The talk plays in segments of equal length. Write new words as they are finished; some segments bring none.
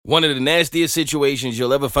One of the nastiest situations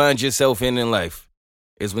you'll ever find yourself in life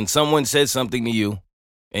is when someone says something to you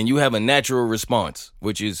and you have a natural response,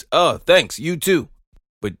 which is, oh, thanks, you too.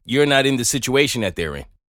 But you're not in the situation that they're in.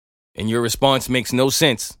 And your response makes no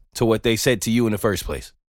sense to what they said to you in the first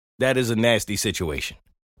place. That is a nasty situation.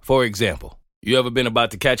 For example, you ever been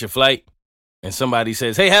about to catch a flight and somebody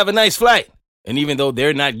says, hey, have a nice flight. And even though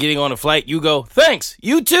they're not getting on a flight, you go, thanks,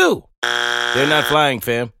 you too. They're not flying,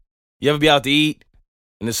 fam. You ever be out to eat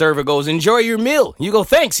and the server goes, enjoy your meal. You go,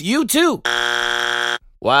 thanks, you too.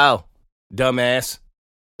 Wow, dumbass.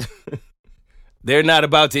 They're not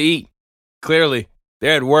about to eat. Clearly,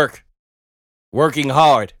 they're at work. Working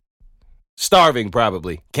hard. Starving,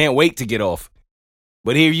 probably. Can't wait to get off.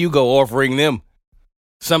 But here you go offering them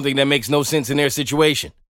something that makes no sense in their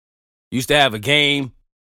situation. Used to have a game.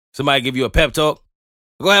 Somebody give you a pep talk.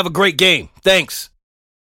 Go have a great game. Thanks.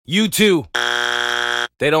 You too.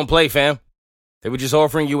 They don't play, fam. They were just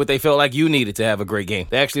offering you what they felt like you needed to have a great game.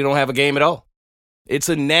 They actually don't have a game at all. It's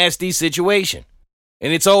a nasty situation.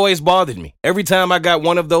 And it's always bothered me. Every time I got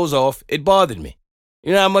one of those off, it bothered me.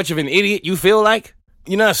 You know how much of an idiot you feel like?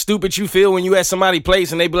 You know how stupid you feel when you at somebody's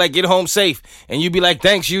place and they be like, get home safe. And you be like,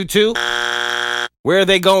 thanks, you too. Where are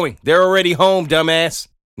they going? They're already home, dumbass.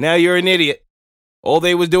 Now you're an idiot. All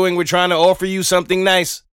they was doing was trying to offer you something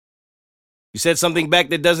nice. You said something back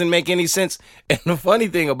that doesn't make any sense. And the funny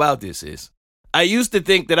thing about this is, I used to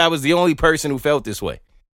think that I was the only person who felt this way.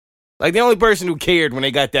 Like the only person who cared when they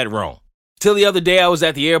got that wrong. Till the other day I was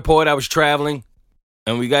at the airport, I was traveling,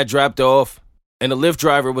 and we got dropped off. And the Lyft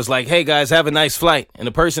driver was like, hey guys, have a nice flight. And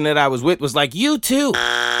the person that I was with was like, you too.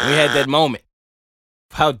 And we had that moment.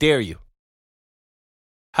 How dare you?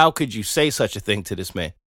 How could you say such a thing to this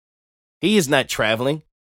man? He is not traveling.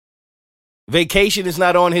 Vacation is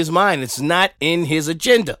not on his mind. It's not in his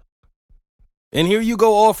agenda. And here you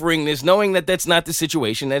go offering this, knowing that that's not the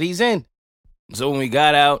situation that he's in. So when we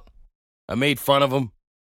got out, I made fun of him.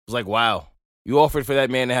 I was like, wow, you offered for that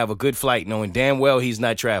man to have a good flight, knowing damn well he's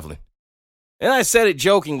not traveling. And I said it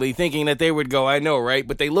jokingly, thinking that they would go, I know, right?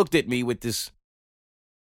 But they looked at me with this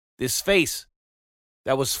face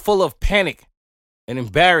that was full of panic and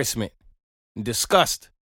embarrassment and disgust.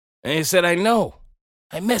 And they said, I know,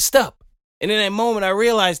 I messed up. And in that moment, I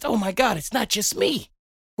realized, oh my God, it's not just me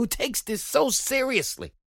who takes this so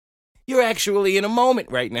seriously. You're actually in a moment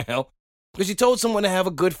right now because you told someone to have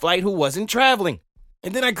a good flight who wasn't traveling.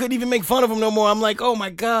 And then I couldn't even make fun of him no more. I'm like, oh my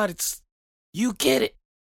God, you get it.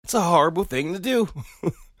 It's a horrible thing to do.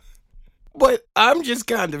 But I'm just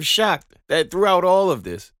kind of shocked that throughout all of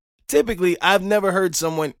this, typically I've never heard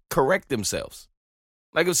someone correct themselves.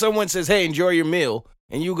 Like if someone says, hey, enjoy your meal,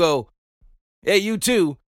 and you go, hey, you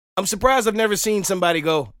too, I'm surprised I've never seen somebody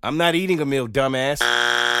go, I'm not eating a meal, dumbass.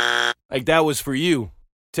 Like that was for you.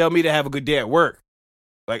 Tell me to have a good day at work.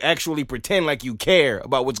 Like actually pretend like you care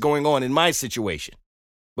about what's going on in my situation.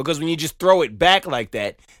 Because when you just throw it back like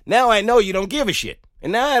that, now I know you don't give a shit.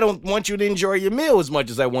 And now I don't want you to enjoy your meal as much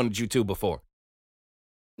as I wanted you to before.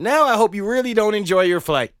 Now I hope you really don't enjoy your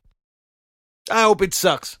flight. I hope it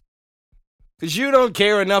sucks. Because you don't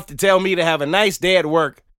care enough to tell me to have a nice day at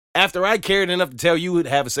work after I cared enough to tell you to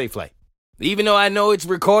have a safe flight. Even though I know it's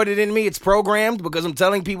recorded in me, it's programmed because I'm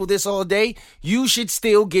telling people this all day, you should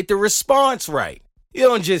still get the response right. You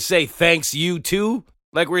don't just say thanks, you too,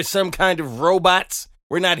 like we're some kind of robots.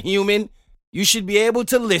 We're not human. You should be able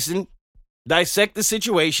to listen, dissect the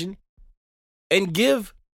situation, and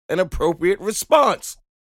give an appropriate response.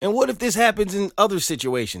 And what if this happens in other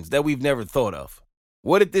situations that we've never thought of?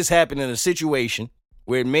 What if this happened in a situation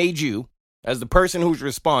where it made you, as the person who's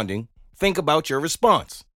responding, think about your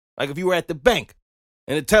response? Like if you were at the bank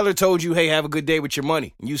and the teller told you, hey, have a good day with your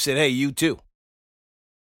money. And you said, hey, you too.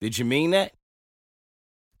 Did you mean that?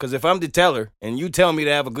 Because if I'm the teller and you tell me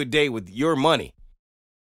to have a good day with your money,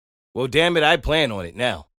 well, damn it, I plan on it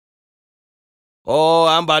now. Oh,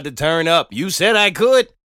 I'm about to turn up. You said I could.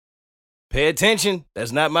 Pay attention.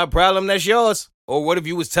 That's not my problem. That's yours. Or what if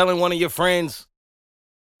you was telling one of your friends?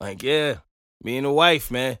 Like, yeah, me and the wife,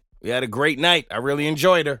 man, we had a great night. I really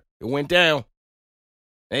enjoyed her. It went down.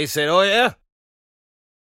 They said, oh, yeah.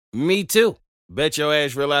 Me too. Bet your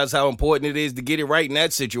ass realize how important it is to get it right in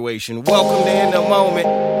that situation. Welcome to In the Moment.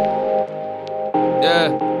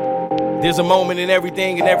 There's a moment in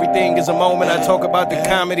everything, and everything is a moment. I talk about the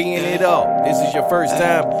comedy in it all. This is your first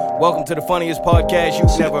time. Welcome to the funniest podcast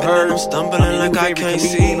you've never heard. I'm stumbling your like I favorite can't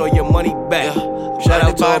comedian see. or your money back. Shout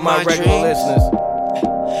out to all my regular listeners.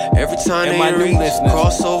 Every time and they my new reach, listeners.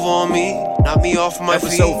 cross over on me, knock me off my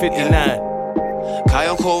feet. Episode 59.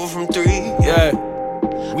 Kyle Cover from 3. Yeah.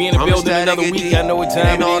 We in the Promise building that another I get week. deep. I know what time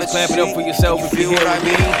Ain't all it is. that Clap it you up for see. yourself You if you feel hear what I what I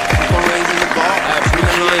mean? mean. Keep on raising the bar. I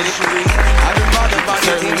appreciate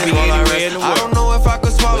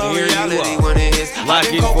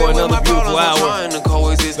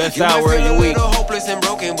last You hour might of feel your a week. little hopeless and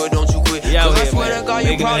broken, but don't you quit. We out 'Cause I here, swear man. to God, you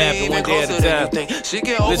Making it probably happen even one day at a closer than time. you think. Shit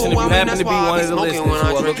get Listen, if you overwhelming, happen that's to be why I one be of the smoking listeners when who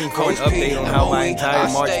I are drink. looking for an Coach P, update on how my MOE, entire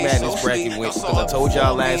I March stay Madness so bracket steep. went, I'm because I so told y'all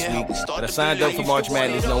up last for week me. that I signed up for March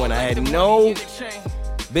Madness knowing I had no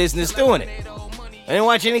business doing it. I didn't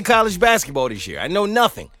watch any college basketball this year. I know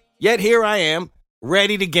nothing. Yet here I am,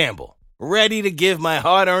 ready to gamble, ready to give my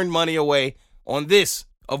hard-earned money away on this,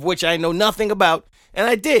 of which I know nothing about, and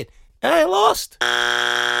I did. And I lost.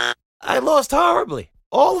 I lost horribly.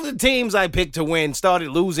 All of the teams I picked to win started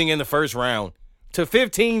losing in the first round to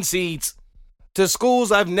 15 seeds, to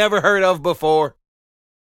schools I've never heard of before.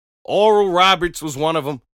 Oral Roberts was one of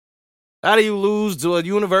them. How do you lose to a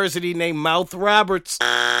university named Mouth Roberts?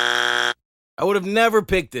 I would have never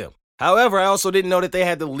picked them. However, I also didn't know that they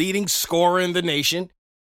had the leading scorer in the nation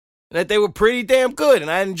and that they were pretty damn good. And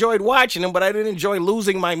I enjoyed watching them, but I didn't enjoy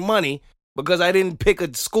losing my money because I didn't pick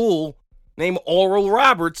a school named Oral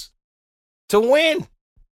Roberts to win.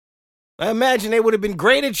 I imagine they would have been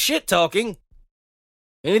great at shit talking.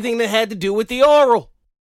 Anything that had to do with the oral.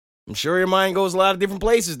 I'm sure your mind goes a lot of different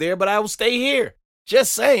places there, but I will stay here.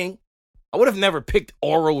 Just saying. I would have never picked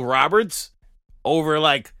Oral Roberts over,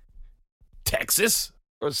 like, Texas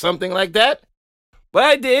or something like that. But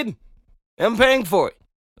I did. I'm paying for it.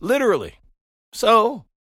 Literally. So,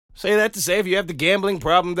 say that to say, if you have the gambling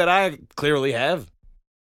problem that I clearly have,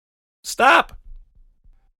 stop.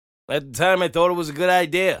 At the time, I thought it was a good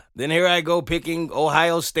idea. Then here I go picking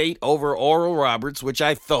Ohio State over Oral Roberts, which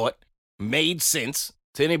I thought made sense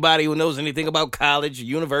to anybody who knows anything about college,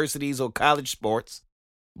 universities, or college sports.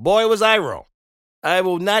 Boy, was I wrong. I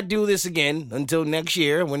will not do this again until next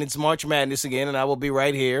year when it's March Madness again, and I will be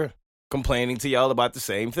right here complaining to y'all about the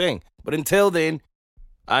same thing. But until then,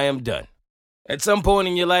 I am done. At some point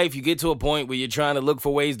in your life, you get to a point where you're trying to look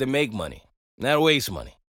for ways to make money, not waste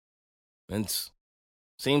money. And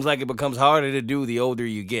seems like it becomes harder to do the older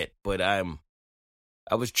you get, but I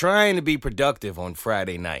was trying to be productive on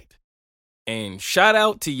Friday night. And shout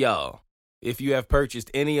out to y'all if you have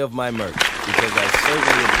purchased any of my merch, because I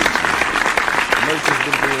certainly appreciate it. The merch has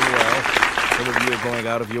been doing well. Some of you are going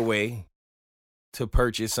out of your way to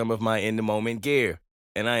purchase some of my in-the-moment gear,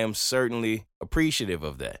 and I am certainly appreciative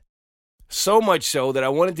of that. So much so that I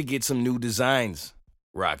wanted to get some new designs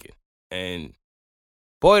rocking. And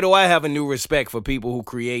boy, do I have a new respect for people who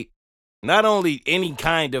create not only any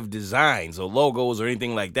kind of designs or logos or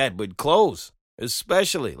anything like that, but clothes,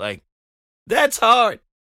 especially. Like, that's hard.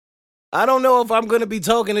 I don't know if I'm going to be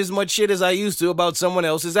talking as much shit as I used to about someone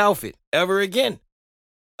else's outfit ever again.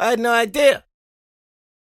 I had no idea.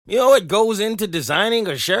 You know what goes into designing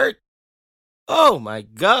a shirt? Oh my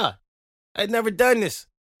God. I'd never done this.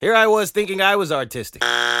 Here I was thinking I was artistic.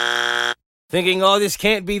 Thinking, oh, this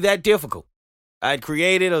can't be that difficult. I'd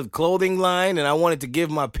created a clothing line and I wanted to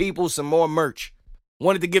give my people some more merch.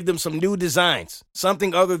 Wanted to give them some new designs.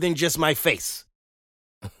 Something other than just my face.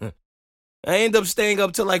 I ended up staying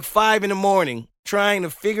up till like 5 a.m. trying to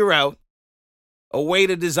figure out a way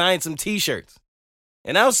to design some t-shirts.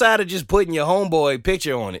 And outside of just putting your homeboy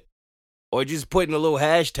picture on it, or just putting a little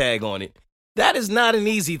hashtag on it, that is not an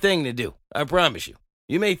easy thing to do. I promise you.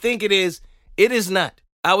 You may think it is. It is not.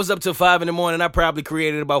 I was up till 5 a.m. I probably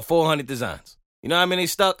created about 400 designs. You know how many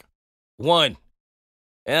stuck? 1.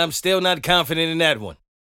 And I'm still not confident in that one.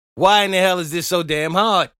 Why in the hell is this so damn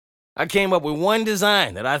hard? I came up with one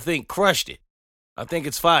design that I think crushed it. I think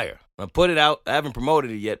it's fire. I put it out. I haven't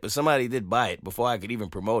promoted it yet, but somebody did buy it before I could even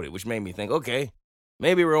promote it, which made me think, okay,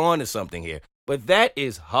 maybe we're on to something here. But that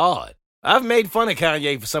is hard. I've made fun of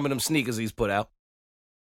Kanye for some of them sneakers he's put out.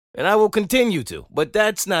 And I will continue to, but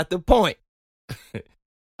that's not the point.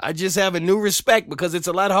 I just have a new respect because it's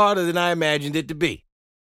a lot harder than I imagined it to be.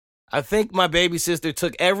 I think my baby sister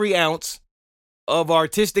took every ounce of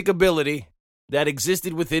artistic ability that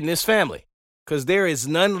existed within this family, because there is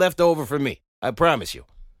none left over for me. I promise you.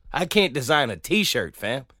 I can't design a t-shirt,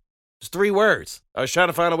 fam. It's 3 words. I was trying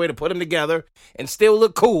to find a way to put them together and still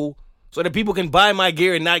look cool so that people can buy my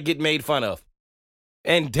gear and not get made fun of.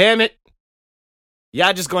 And damn it,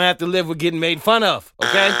 y'all just gonna have to live with getting made fun of,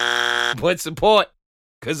 okay? But support,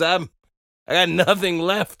 because I got nothing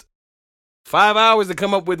left. 5 hours to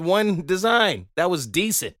come up with one design. That was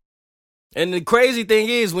decent. And the crazy thing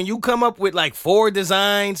is, when you come up with like 4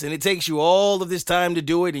 designs and it takes you all of this time to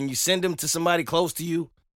do it and you send them to somebody close to you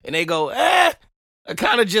and they go, I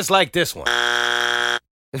kind of just like this one.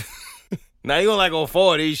 Now you don't like all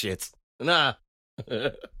 4 of these shits. Nah.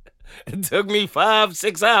 It took me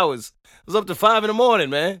 5-6 hours. It was up to 5 a.m,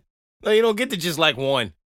 man. No, you don't get to just like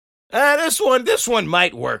one. This one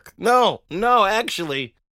might work. No,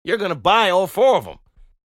 actually, you're going to buy all 4 of them.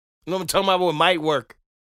 You know what I'm talking about? What might work.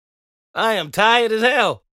 I am tired as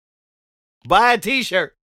hell. Buy a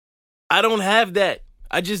t-shirt. I don't have that.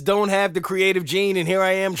 I just don't have the creative gene, and here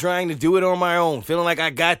I am trying to do it on my own, feeling like I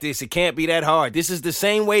got this. It can't be that hard. This is the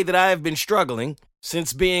same way that I have been struggling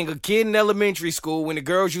since being a kid in elementary school when the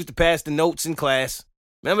girls used to pass the notes in class.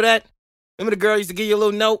 Remember that? Remember the girl used to give you a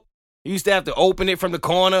little note? You used to have to open it from the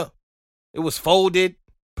corner. It was folded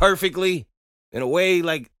perfectly in a way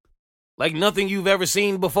like nothing you've ever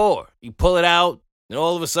seen before. You pull it out, and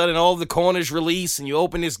all of a sudden all of the corners release, and you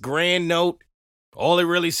open this grand note. All it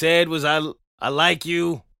really said was, I like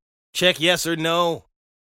you. Check yes or no.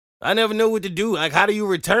 I never knew what to do. Like, how do you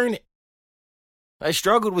return it? I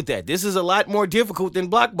struggled with that. This is a lot more difficult than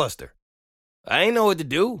Blockbuster. I ain't know what to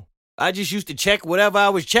do. I just used to check whatever I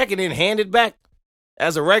was checking and hand it back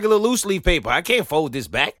as a regular loose leaf paper. I can't fold this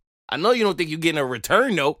back. I know you don't think you're getting a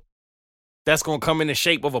return note that's going to come in the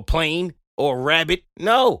shape of a plane or a rabbit.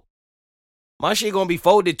 No. My shit going to be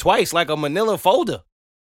folded twice like a manila folder.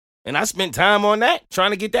 And I spent time on that,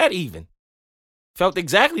 trying to get that even. Felt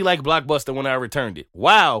exactly like Blockbuster when I returned it.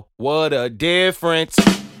 Wow, what a difference.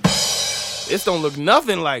 This don't look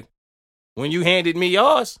nothing like when you handed me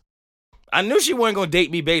yours. I knew she wasn't going to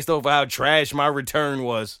date me based over how trash my return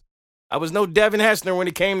was. I was no Devin Hester when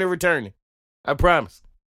it came to returning. I promise.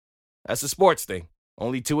 That's a sports thing.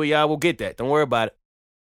 Only two of y'all will get that. Don't worry about it.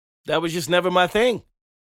 That was just never my thing.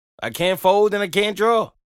 I can't fold and I can't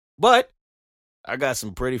draw. But I got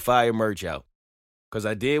some pretty fire merch out. Because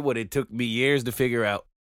I did what it took me years to figure out.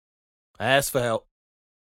 I asked for help.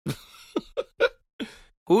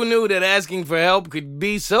 Who knew that asking for help could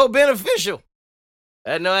be so beneficial?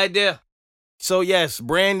 I had no idea. So yes,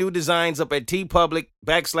 brand new designs up at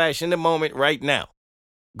TeePublic/in the moment right now.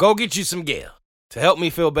 Go get you some gear to help me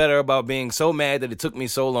feel better about being so mad that it took me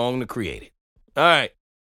so long to create it. All right.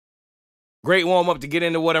 Great warm up to get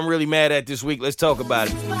into what I'm really mad at this week. Let's talk about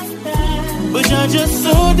it. But you're just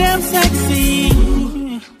so damn sexy.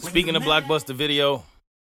 Speaking of Blockbuster Video,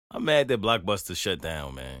 I'm mad that Blockbuster shut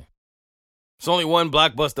down, man. There's only one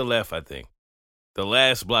Blockbuster left, I think. The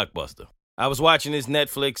last Blockbuster. I was watching this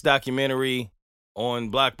Netflix documentary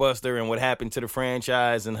on Blockbuster and what happened to the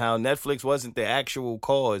franchise and how Netflix wasn't the actual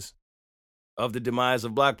cause of the demise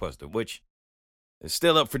of Blockbuster, which is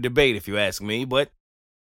still up for debate if you ask me, but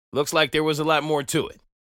looks like there was a lot more to it.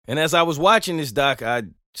 And as I was watching this doc, I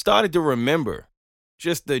started to remember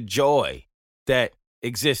just the joy that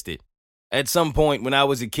existed at some point when I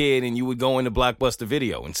was a kid and you would go into Blockbuster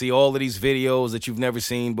Video and see all of these videos that you've never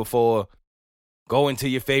seen before, go into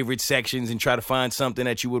your favorite sections and try to find something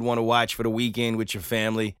that you would want to watch for the weekend with your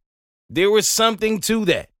family. There was something to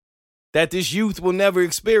that this youth will never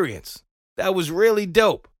experience. That was really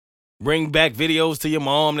dope. Bring back videos to your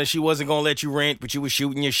mom that she wasn't going to let you rent, but you were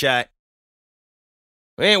shooting your shot.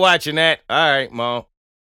 We ain't watching that. All right, Mom.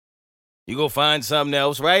 You go find something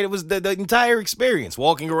else, right? It was the entire experience.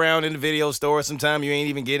 Walking around in the video store, sometimes you ain't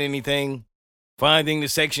even get anything. Finding the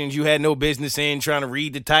sections you had no business in, trying to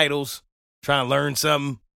read the titles, trying to learn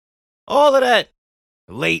something. All of that.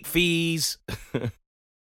 Late fees.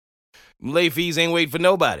 Late fees ain't waiting for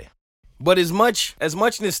nobody. But as much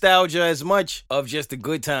nostalgia, as much of just the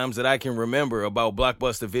good times that I can remember about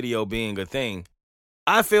Blockbuster Video being a thing,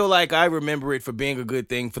 I feel like I remember it for being a good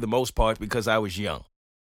thing for the most part because I was young.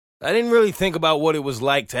 I didn't really think about what it was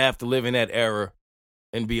like to have to live in that era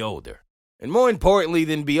and be older. And more importantly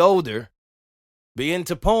than be older, be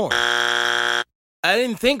into porn. I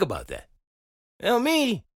didn't think about that. You know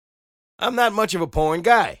me, I'm not much of a porn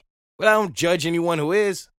guy, but I don't judge anyone who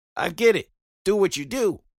is. I get it. Do what you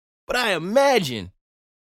do. But I imagine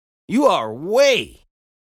you are way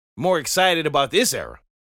more excited about this era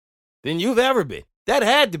than you've ever been. That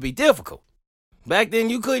had to be difficult. Back then,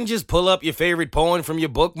 you couldn't just pull up your favorite porn from your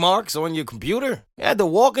bookmarks on your computer. You had to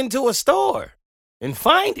walk into a store and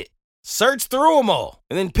find it. Search through them all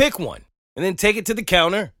and then pick one. And then take it to the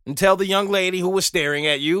counter and tell the young lady who was staring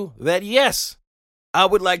at you that, yes, I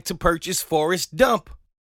would like to purchase Forrest Dump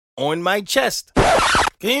on my chest.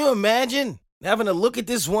 Can you imagine having to look at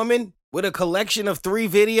this woman with a collection of 3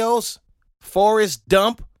 videos? Forrest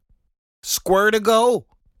Dump, Squirtago,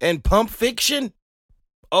 and Pump Fiction?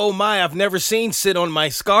 Oh my, I've never seen Sit on My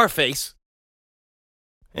Scarface.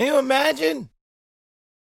 Can you imagine?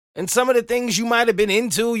 And some of the things you might have been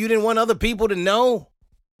into, you didn't want other people to know.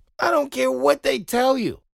 I don't care what they tell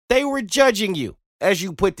you. They were judging you as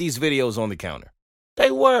you put these videos on the counter.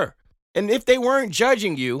 They were. And if they weren't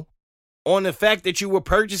judging you on the fact that you were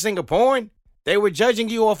purchasing a porn, they were judging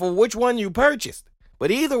you off of which one you purchased.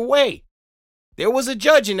 But either way, there was a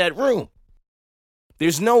judge in that room.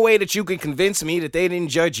 There's no way that you could convince me that they didn't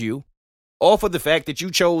judge you off of the fact that you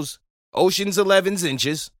chose Ocean's 11's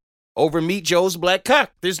Inches over Meet Joe's Black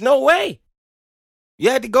Cock. There's no way. You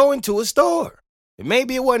had to go into a store. And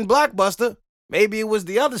maybe it wasn't Blockbuster. Maybe it was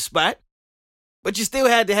the other spot. But you still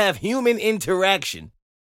had to have human interaction.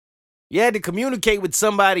 You had to communicate with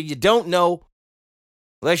somebody you don't know,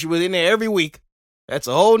 unless you were in there every week. That's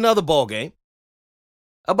a whole nother ballgame.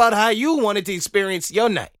 About how you wanted to experience your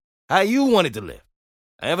night. How you wanted to live.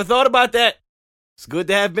 I never thought about that. It's good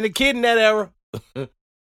to have been a kid in that era.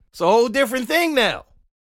 It's a whole different thing now.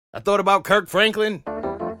 I thought about Kirk Franklin.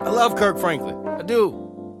 I love Kirk Franklin. I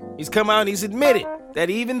do. He's come out and he's admitted that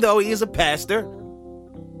even though he is a pastor,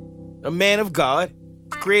 a man of God,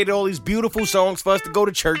 created all these beautiful songs for us to go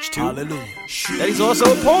to church to. Hallelujah. That he's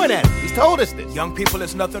also a porn addict. He's told us this. Young people,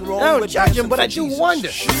 there's nothing wrong I don't with judge him, dancing but for I do Jesus. wonder.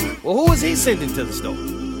 Well, who is he sending to the store?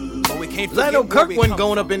 But we can't 'Cause I know forget where Kirk we wasn't come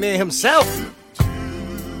going up from. in there himself.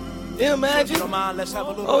 You If imagine? you don't mind, let's have a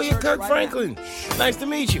little Oh, you're church Kirk right Franklin. Nice to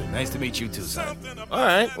meet you. Nice to meet you too, son. All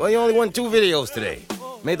right. Well, you only won 2 videos today.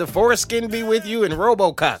 May the foreskin be with you and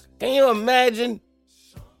RoboCop. Can you imagine?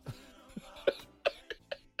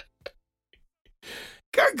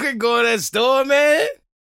 Kirk could go to that store, man.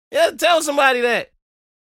 Yeah, tell somebody that.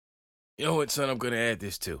 You know what, son? I'm going to add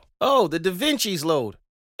this too. Oh, the Da Vinci's load.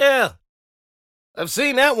 Yeah. I've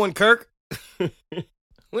seen that one, Kirk. We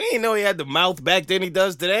didn't know he had the mouth back then he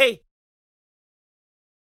does today.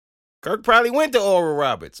 Kirk probably went to Oral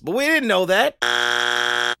Roberts, but we didn't know that.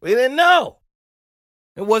 We didn't know.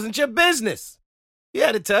 It wasn't your business. You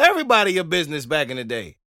had to tell everybody your business back in the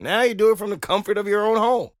day. Now you do it from the comfort of your own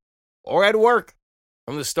home or at work,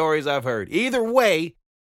 from the stories I've heard. Either way,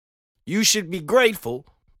 you should be grateful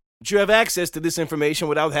that you have access to this information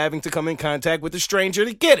without having to come in contact with a stranger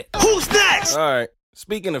to get it. Who's next? All right.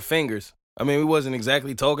 Speaking of fingers, I mean, we wasn't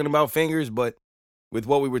exactly talking about fingers, but with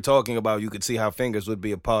what we were talking about, you could see how fingers would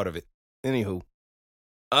be a part of it. Anywho,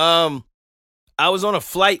 I was on a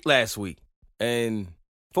flight last week, and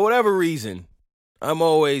for whatever reason, I'm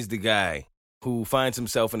always the guy who finds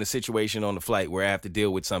himself in a situation on the flight where I have to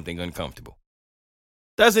deal with something uncomfortable.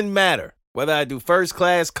 Doesn't matter whether I do first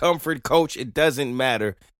class, comfort, coach, it doesn't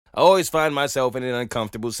matter. I always find myself in an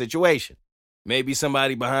uncomfortable situation. Maybe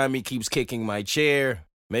somebody behind me keeps kicking my chair.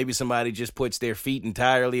 Maybe somebody just puts their feet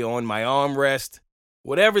entirely on my armrest.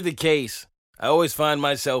 Whatever the case, I always find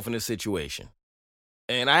myself in a situation.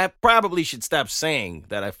 And I probably should stop saying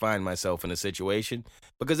that I find myself in a situation,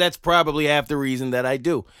 because that's probably half the reason that I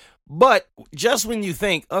do. But just when you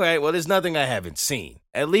think, all right, well, there's nothing I haven't seen,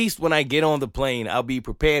 at least when I get on the plane, I'll be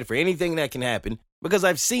prepared for anything that can happen, because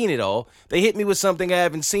I've seen it all. They hit me with something I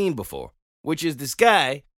haven't seen before, which is this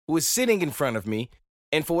guy who is sitting in front of me,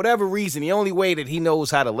 and for whatever reason, the only way that he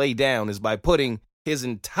knows how to lay down is by putting his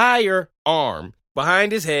entire arm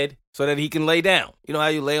behind his head so that he can lay down. You know how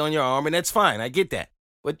you lay on your arm, and that's fine. I get that.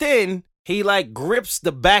 But then he grips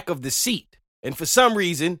the back of the seat. And for some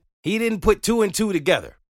reason, he didn't put 2 and 2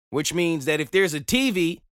 together, which means that if there's a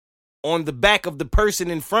TV on the back of the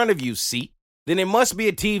person in front of you's seat, then there must be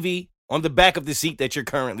a TV on the back of the seat that you're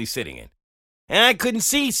currently sitting in. And I couldn't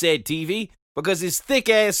see said TV because his thick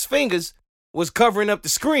ass fingers was covering up the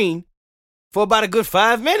screen for about a good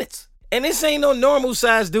 5 minutes. And this ain't no normal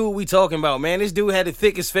size dude we talking about, man. This dude had the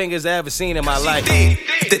thickest fingers I ever seen in my life.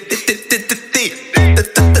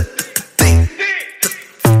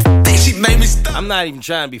 I'm not even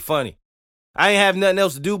trying to be funny. I ain't have nothing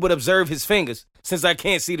else to do but observe his fingers since I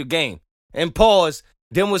can't see the game. And pause,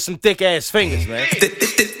 them with some thick ass fingers, man.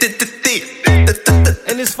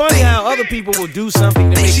 And it's funny how other people will do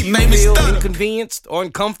something to make you feel inconvenienced or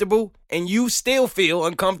uncomfortable, and you still feel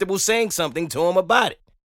uncomfortable saying something to him about it.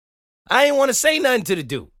 I didn't want to say nothing to the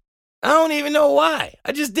dude. I don't even know why.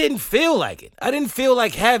 I just didn't feel like it. I didn't feel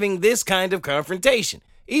like having this kind of confrontation,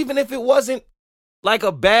 even if it wasn't like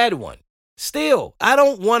a bad one. Still, I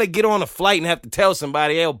don't want to get on a flight and have to tell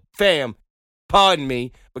somebody, hey, fam, pardon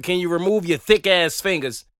me, but can you remove your thick ass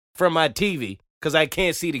fingers from my TV because I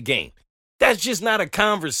can't see the game? That's just not a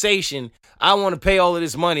conversation I want to pay all of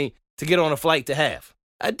this money to get on a flight to have.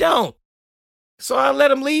 I don't. So I let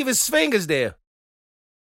him leave his fingers there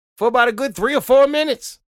for about a good 3 or 4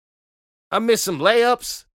 minutes. I missed some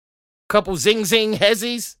layups, couple zing-zing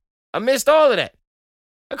hezzies. I missed all of that.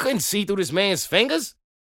 I couldn't see through this man's fingers.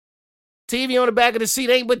 TV on the back of the seat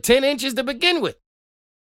ain't but 10 inches to begin with.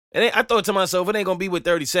 And I thought to myself, it ain't going to be with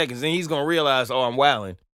 30 seconds. And he's going to realize, oh, I'm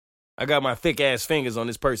wilding. I got my thick-ass fingers on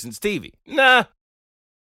this person's TV. Nah.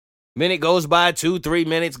 Minute goes by, 2-3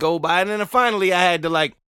 minutes go by. And then finally I had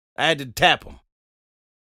to tap him.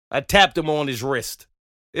 I tapped him on his wrist.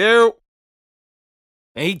 Ew.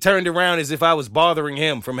 And he turned around as if I was bothering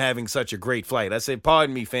him from having such a great flight. I said,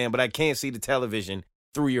 pardon me, fam, but I can't see the television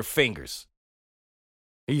through your fingers.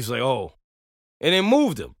 He's like, oh. And then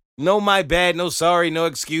moved him. No, my bad, no sorry, no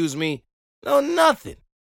excuse me. No, nothing.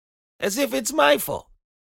 As if it's my fault.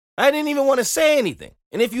 I didn't even want to say anything.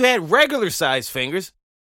 And if you had regular sized fingers,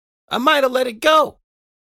 I might have let it go.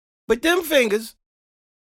 But them fingers,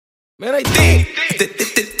 man, I did.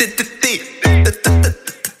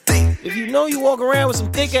 If you know you walk around with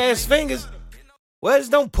some thick ass fingers, well,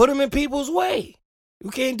 just don't put them in people's way. You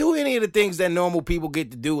can't do any of the things that normal people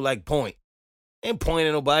get to do, like point. Ain't pointing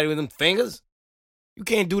at nobody with them fingers. You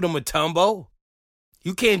can't do the Matumbo.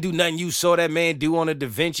 You can't do nothing you saw that man do on a Da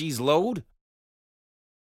Vinci's load.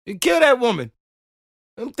 You kill that woman.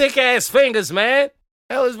 Them thick ass fingers, man.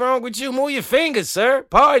 Hell is wrong with you? Move your fingers, sir.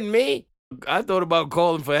 Pardon me. I thought about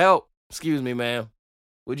calling for help. Excuse me, ma'am.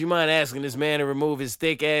 Would you mind asking this man to remove his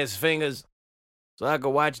thick ass fingers so I could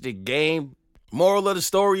watch the game? Moral of the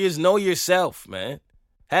story is know yourself, man.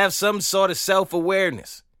 Have some sort of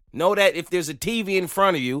self-awareness. Know that if there's a TV in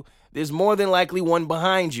front of you, there's more than likely one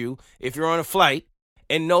behind you if you're on a flight,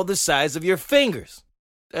 and know the size of your fingers.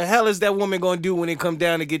 The hell is that woman going to do when it come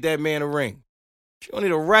down to get that man a ring? She don't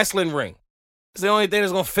need a wrestling ring. It's the only thing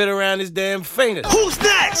that's going to fit around his damn fingers. Who's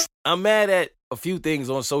next? I'm mad at a few things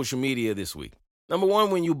on social media this week. Number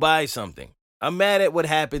one, when you buy something. I'm mad at what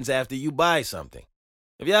happens after you buy something.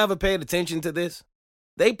 Have you ever paid attention to this?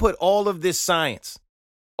 They put all of this science,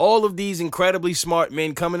 all of these incredibly smart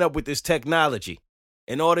men coming up with this technology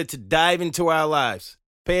in order to dive into our lives,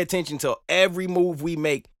 pay attention to every move we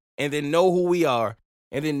make, and then know who we are,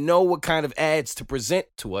 and then know what kind of ads to present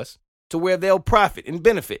to us to where they'll profit and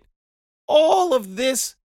benefit. All of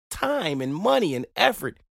this time and money and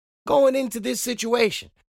effort going into this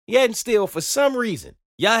situation. Yet and still, for some reason,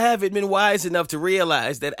 y'all haven't been wise enough to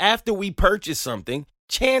realize that after we purchase something,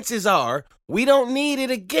 chances are we don't need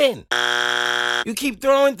it again. You keep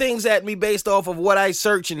throwing things at me based off of what I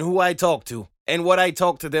search and who I talk to and what I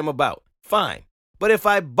talk to them about. Fine. But if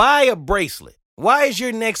I buy a bracelet, why is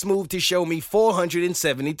your next move to show me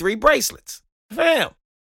 473 bracelets? Fam,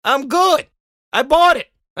 I'm good. I bought it.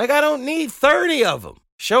 Like, I don't need 30 of them.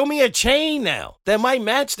 Show me a chain now that might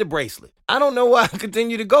match the bracelet. I don't know why I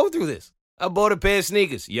continue to go through this. I bought a pair of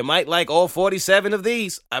sneakers. You might like all 47 of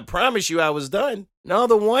these. I promise you I was done. No,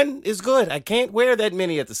 the one is good. I can't wear that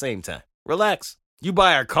many at the same time. Relax. You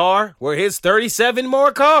buy a car, well, here's 37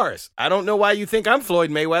 more cars. I don't know why you think I'm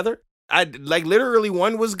Floyd Mayweather. Literally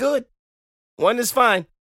one was good. One is fine.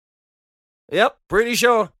 Yep, pretty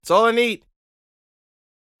sure. That's all I need.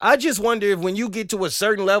 I just wonder if when you get to a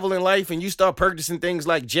certain level in life and you start purchasing things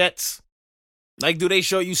like jets, like do they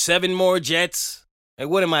show you 7 more jets? Like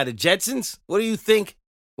what am I, the Jetsons? What do you think?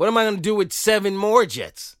 What am I going to do with 7 more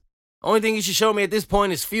jets? Only thing you should show me at this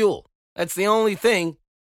point is fuel. That's the only thing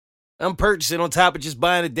I'm purchasing on top of just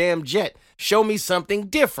buying a damn jet. Show me something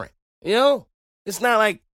different. You know? It's not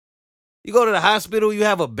like you go to the hospital, you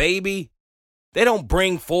have a baby. They don't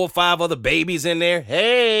bring 4 or 5 other babies in there.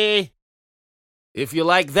 Hey, if you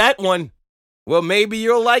like that one, well, maybe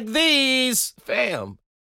you'll like these. Fam,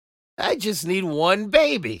 I just need one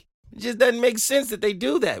baby. It just doesn't make sense that they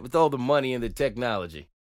do that with all the money and the technology.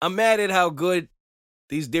 I'm mad at how good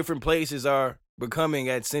these different places are becoming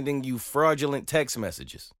at sending you fraudulent text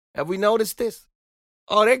messages. Have we noticed this?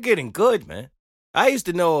 Oh, they're getting good, man. I used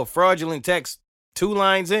to know a fraudulent text 2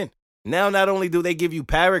 lines in. Now, not only do they give you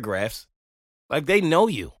paragraphs, like they know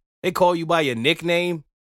you. They call you by your nickname.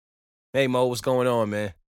 Hey, Mo, what's going on,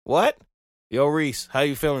 man? What? Yo, Reese, how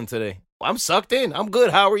you feeling today? I'm sucked in. I'm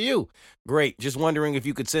good. How are you? Great. Just wondering if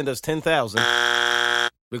you could send us 10,000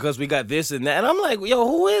 because we got this and that. And I'm like, yo,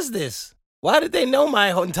 who is this? Why did they know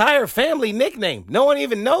my entire family nickname? No one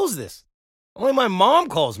even knows this. Only my mom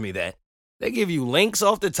calls me that. They give you links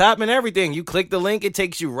off the top and everything. You click the link, it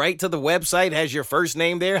takes you right to the website, has your first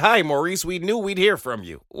name there. Hi, Maurice, we knew we'd hear from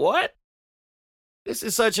you. What? This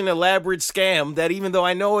is such an elaborate scam that even though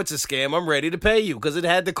I know it's a scam, I'm ready to pay you because it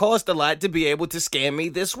had to cost a lot to be able to scam me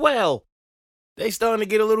this well. They starting to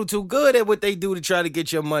get a little too good at what they do to try to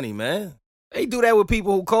get your money, man. They do that with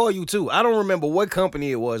people who call you, too. I don't remember what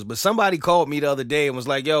company it was, but somebody called me the other day and was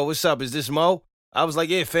like, yo, what's up? Is this Mo? I was like,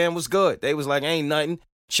 yeah, fam, what's good? They was like, ain't nothing.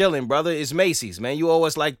 Chilling, brother. It's Macy's, man. You owe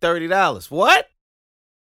us like $30. What?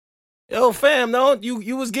 Yo, fam, no,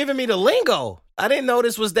 you was giving me the lingo. I didn't know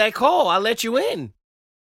this was that call. I let you in.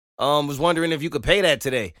 Was wondering if you could pay that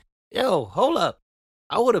today. Yo, hold up.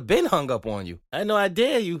 I would have been hung up on you. I had no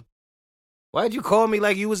idea you. Why'd you call me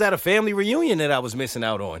like you was at a family reunion that I was missing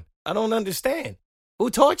out on? I don't understand. Who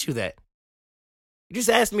taught you that? You just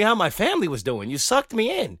asked me how my family was doing. You sucked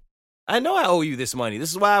me in. I know I owe you this money.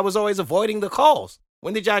 This is why I was always avoiding the calls.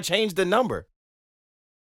 When did y'all change the number?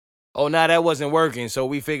 Oh, nah, that wasn't working, so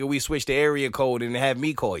we figured we switch the area code and have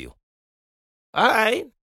me call you. All right.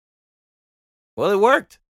 Well, it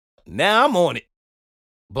worked. Now I'm on it.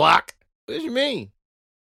 Block. What you mean?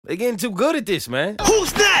 They're getting too good at this, man.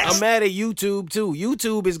 Who's next? I'm mad at YouTube, too.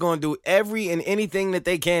 YouTube is going to do every and anything that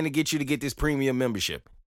they can to get you to get this premium membership.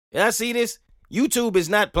 Y'all see this? YouTube is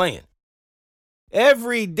not playing.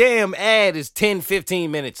 Every damn ad is 10, 15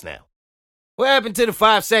 minutes now. What happened to the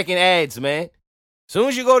 5-second ads, man? Soon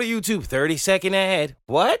as you go to YouTube, 30-second ad.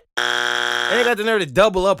 What? They got the nerve to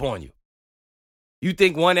double up on you. You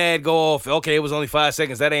think one ad go off, okay, it was only 5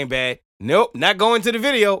 seconds, that ain't bad. Nope, not going to the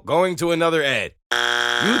video, going to another ad.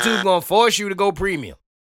 YouTube gonna force you to go premium.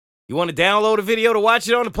 You want to download a video to watch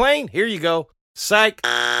it on the plane? Here you go. Psych. It's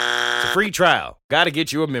a free trial. Gotta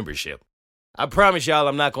get you a membership. I promise y'all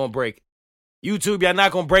I'm not gonna break. YouTube, y'all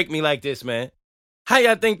not gonna break me like this, man. How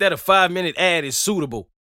y'all think that a 5-minute ad is suitable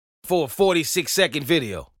for a 46-second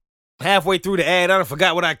video? Halfway through the ad, I done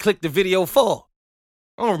forgot what I clicked the video for.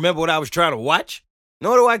 I don't remember what I was trying to watch.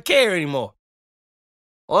 Nor do I care anymore.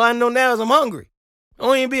 All I know now is I'm hungry. It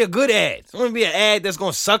don't even be a good ad. It don't even be an ad that's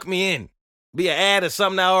going to suck me in. Be an ad of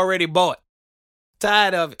something I already bought.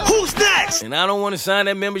 Tired of it. Who's next? And I don't want to sign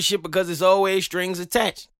that membership because it's always strings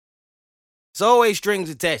attached. It's always strings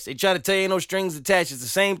attached. They try to tell you no strings attached. It's the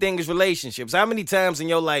same thing as relationships. How many times in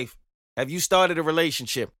your life have you started a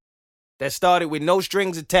relationship that started with no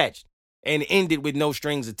strings attached and ended with no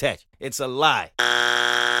strings attached? It's a lie.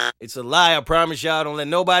 It's a lie, I promise y'all. Don't let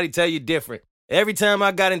nobody tell you different. Every time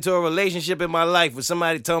I got into a relationship in my life with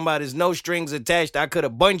somebody talking about there's no strings attached, I could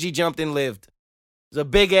have bungee jumped and lived. There's a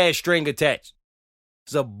big-ass string attached.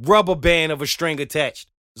 There's a rubber band of a string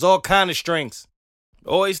attached. There's all kind of strings.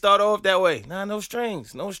 Always start off that way. Nah, no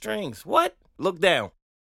strings, no strings. What? Look down.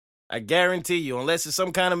 I guarantee you, unless it's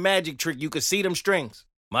some kind of magic trick, you could see them strings.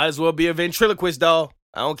 Might as well be a ventriloquist doll.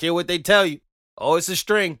 I don't care what they tell you. Oh, it's a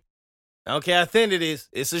string. I don't care how thin it is.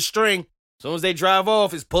 It's a string. As soon as they drive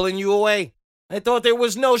off, it's pulling you away. They thought there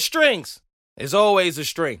was no strings. There's always a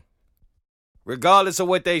string. Regardless of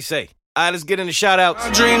what they say. All right, let's get into shout-outs.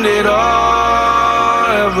 I dreamed it all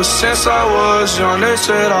ever since I was young. They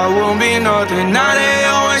said I won't be nothing. Now they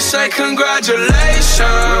always say congratulations.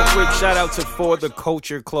 Real quick shout-out to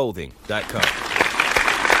forthecultureclothing.com.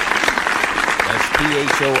 That's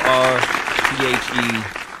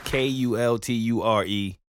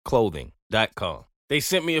PHORTHEKULTURE clothing.com. They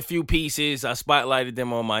sent me a few pieces. I spotlighted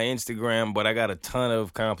them on my Instagram, but I got a ton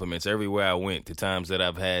of compliments everywhere I went to times that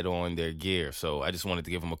I've had on their gear. So I just wanted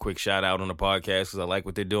to give them a quick shout out on the podcast because I like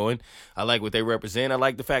what they're doing. I like what they represent. I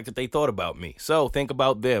like the fact that they thought about me. So think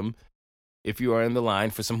about them if you are in the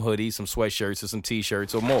line for some hoodies, some sweatshirts, or some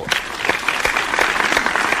t-shirts or more. And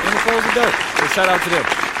the clothes are dope. So shout out to them.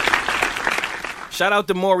 Shout out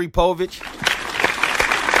to Maury Povich.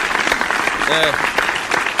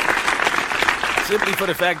 Simply for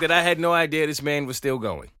the fact that I had no idea this man was still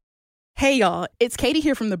going. Hey y'all, it's Katie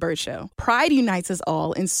here from The Bird Show. Pride unites us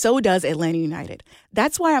all, and so does Atlanta United.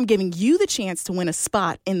 That's why I'm giving you the chance to win a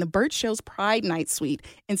spot in The Bird Show's Pride Night Suite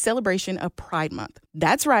in celebration of Pride Month.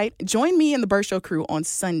 That's right, join me and The Bird Show crew on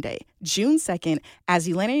Sunday, June 2nd, as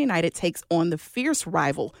Atlanta United takes on the fierce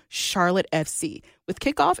rival, Charlotte FC, with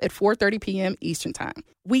kickoff at 4:30 p.m. Eastern Time.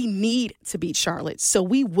 We need to beat Charlotte, so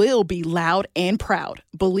we will be loud and proud.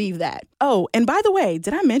 Believe that. Oh, and by the way,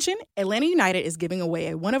 did I mention Atlanta United is giving away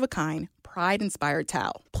a one-of-a-kind Pride-inspired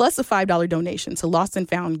towel, plus a $5 donation to Lost and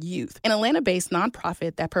Found Youth, an Atlanta-based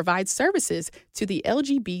nonprofit that provides services to the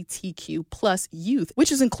LGBTQ plus youth,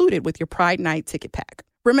 which is included with your Pride Night ticket pack.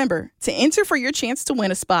 Remember, to enter for your chance to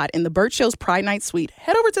win a spot in The Bird Show's Pride Night Suite,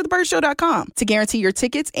 head over to thebirdshow.com. To guarantee your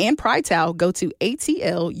tickets and Pride towel, go to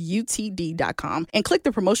atlutd.com and click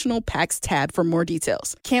the promotional packs tab for more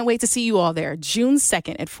details. Can't wait to see you all there, June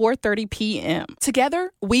 2nd at 4:30 p.m.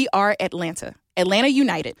 Together, we are Atlanta. Atlanta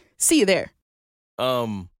United. See you there.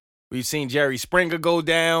 We've seen Jerry Springer go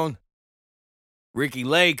down, Ricky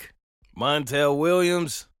Lake, Montel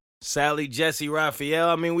Williams, Sally Jesse Raphael.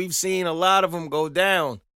 I mean, we've seen a lot of them go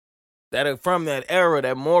down that are from that era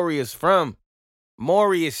that Maury is from.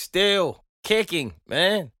 Maury is still kicking,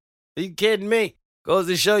 man. Are you kidding me? Goes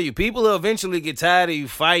to show you, people will eventually get tired of you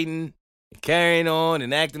fighting, and carrying on,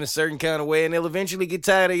 and acting a certain kind of way, and they'll eventually get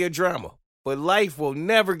tired of your drama. But life will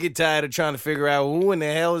never get tired of trying to figure out who in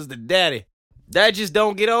the hell is the daddy. That just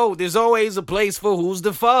don't get old. There's always a place for who's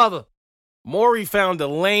the father. Maury found a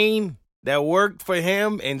lane that worked for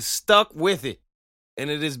him and stuck with it. And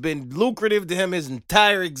it has been lucrative to him his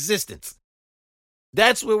entire existence.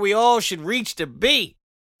 That's where we all should reach to be.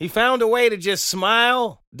 He found a way to just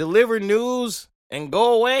smile, deliver news, and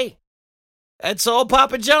go away. That's all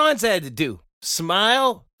Papa John's had to do.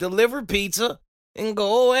 smile, deliver pizza, and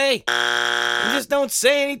go away. And just don't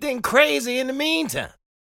say anything crazy in the meantime.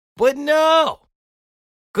 But no,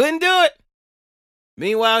 couldn't do it.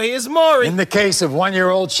 Meanwhile, here's Maury. In the case of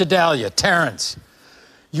 1-year-old Shadalia, Terrence,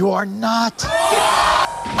 you are not. 70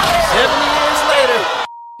 years later,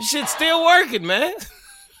 this shit's still working, man.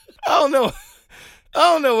 I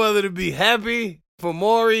don't know whether to be happy for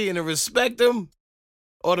Maury and to respect him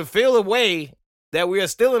or to feel a way that we are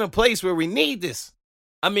still in a place where we need this.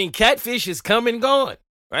 I mean, catfish is come and gone,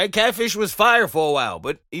 right? Catfish was fire for a while,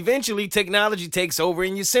 but eventually technology takes over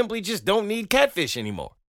and you simply just don't need catfish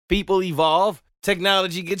anymore. People evolve,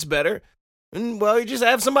 technology gets better, and, well, you just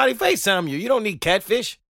have somebody FaceTime you. You don't need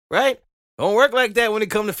catfish, right? Don't work like that when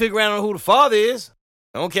it comes to figuring out who the father is.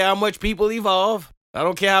 I don't care how much people evolve. I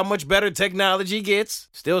don't care how much better technology gets.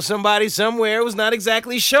 Still somebody somewhere who's not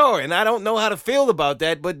exactly sure, and I don't know how to feel about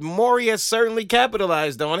that, but Maury has certainly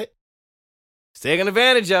capitalized on it. He's taking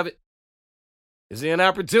advantage of it. Is he an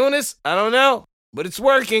opportunist? I don't know, but it's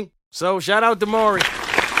working. So shout out to Maury.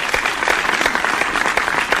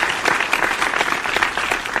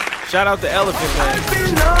 Shout out to Elephant Man.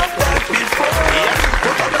 No,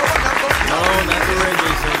 not the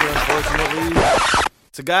reggae singer, unfortunately.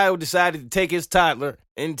 It's a guy who decided to take his toddler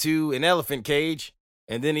into an elephant cage,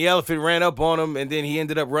 and then the elephant ran up on him, and then he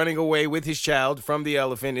ended up running away with his child from the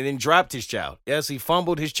elephant and then dropped his child. Yes, he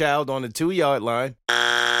fumbled his child on the 2-yard line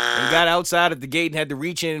and got outside of the gate and had to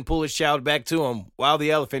reach in and pull his child back to him while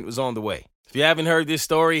the elephant was on the way. If you haven't heard this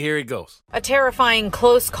story, here it goes. A terrifying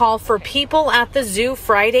close call for people at the zoo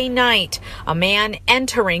Friday night. A man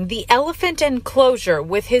entering the elephant enclosure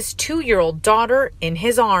with his 2-year-old daughter in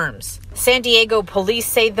his arms. San Diego police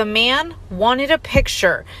say the man wanted a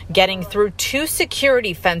picture, getting through 2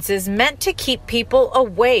 security fences meant to keep people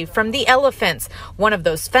away from the elephants. One of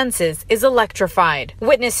those fences is electrified.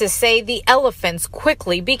 Witnesses say the elephants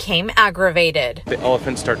quickly became aggravated. The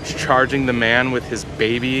elephant starts charging the man with his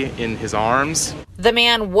baby in his arms. The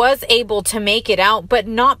man was able to make it out, but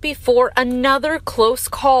not before another close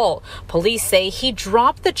call. Police say he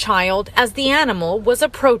dropped the child as the animal was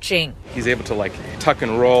approaching. He's able to tuck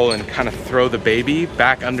and roll and kind of throw the baby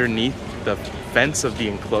back underneath the fence of the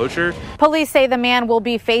enclosure. Police say the man will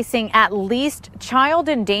be facing at least child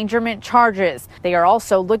endangerment charges. They are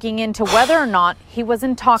also looking into whether or not he was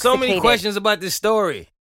intoxicated. So many questions about this story.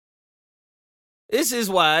 This is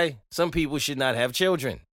why some people should not have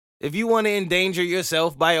children. If you want to endanger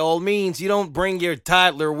yourself, by all means, you don't bring your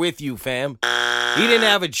toddler with you, fam. He didn't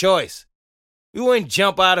have a choice. You wouldn't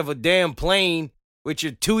jump out of a damn plane with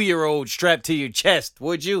your 2-year-old strapped to your chest,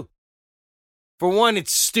 would you? For one,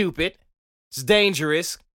 it's stupid. It's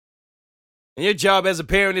dangerous. And your job as a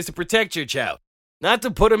parent is to protect your child, not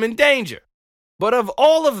to put him in danger. But of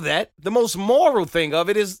all of that, the most moral thing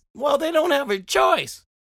of it is, well, they don't have a choice.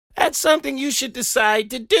 That's something you should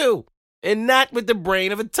decide to do. And not with the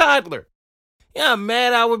brain of a toddler. You know how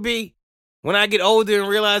mad I would be when I get older and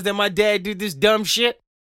realize that my dad did this dumb shit?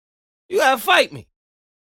 You gotta fight me.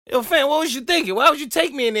 Yo, fam, what was you thinking? Why would you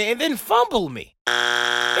take me in there and then fumble me?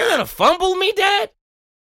 You're gonna fumble me, Dad?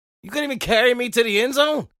 You couldn't even carry me to the end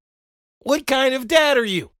zone? What kind of dad are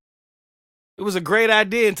you? It was a great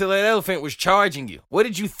idea until that elephant was charging you. What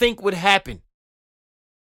did you think would happen?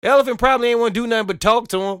 The elephant probably ain't want to do nothing but talk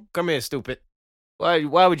to him. Come here, stupid. Why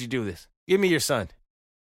would you do this? Give me your son.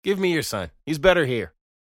 Give me your son. He's better here.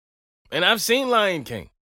 And I've seen Lion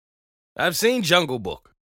King. I've seen Jungle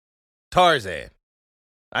Book. Tarzan.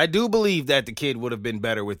 I do believe that the kid would have been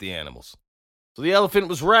better with the animals. So the elephant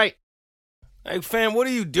was right. Hey, fam, what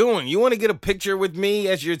are you doing? You want to get a picture with me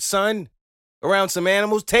as your son around some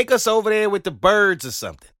animals? Take us over there with the birds or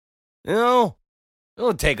something. No,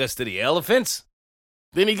 don't take us to the elephants.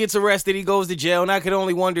 Then he gets arrested, he goes to jail, and I could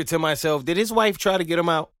only wonder to myself, did his wife try to get him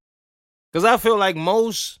out? Because I feel like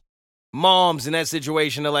most moms in that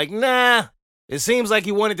situation are like, nah, it seems like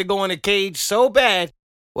he wanted to go in a cage so bad.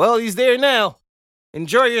 Well, he's there now.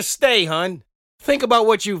 Enjoy your stay, hun. Think about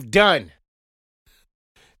what you've done.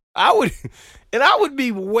 I would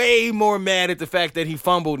be way more mad at the fact that he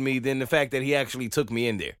fumbled me than the fact that he actually took me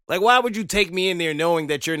in there. Like, why would you take me in there knowing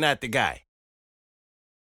that you're not the guy?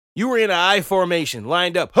 You were in an I formation,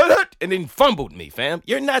 lined up, and then fumbled me, fam.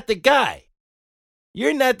 You're not the guy.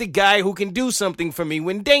 You're not the guy who can do something for me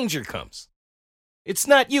when danger comes. It's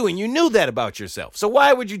not you, and you knew that about yourself. So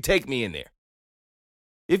why would you take me in there?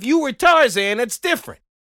 If you were Tarzan, that's different.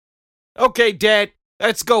 Okay, Dad,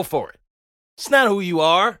 let's go for it. It's not who you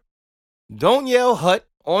are. Don't yell hut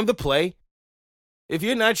on the play if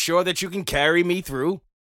you're not sure that you can carry me through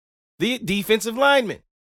the defensive lineman.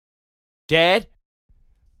 Dad,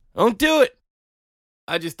 don't do it.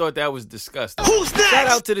 I just thought that was disgusting. Who's next? Shout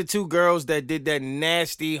out to the two girls that did that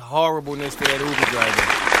nasty horribleness to that Uber driver.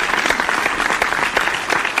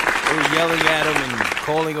 They were yelling at him and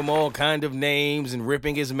calling him all kind of names and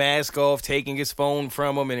ripping his mask off, taking his phone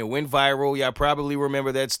from him, and it went viral. Y'all probably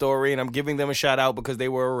remember that story, and I'm giving them a shout out because they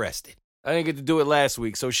were arrested. I didn't get to do it last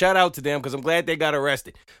week, so shout out to them because I'm glad they got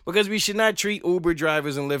arrested. Because we should not treat Uber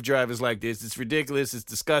drivers and Lyft drivers like this. It's ridiculous. It's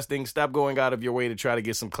disgusting. Stop going out of your way to try to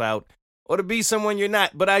get some clout or to be someone you're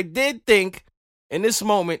not. But I did think in this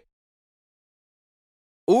moment,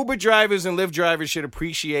 Uber drivers and Lyft drivers should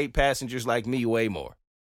appreciate passengers like me way more.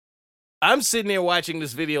 I'm sitting there watching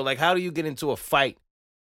this video like, how do you get into a fight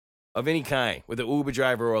of any kind with an Uber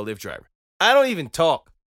driver or a Lyft driver? I don't even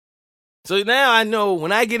talk. So now I know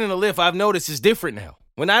when I get in a Lyft, I've noticed it's different now.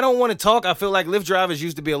 When I don't want to talk, I feel like Lyft drivers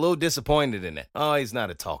used to be a little disappointed in that. Oh, he's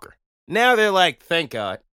not a talker. Now they're like, thank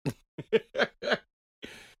God.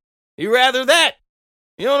 You rather that.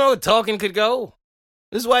 You don't know where talking could go.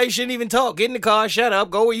 This is why you shouldn't even talk. Get in the car, shut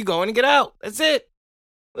up, go where you're going, and get out. That's it.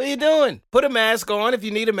 What are you doing? Put a mask on if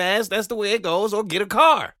you need a mask. That's the way it goes. Or get a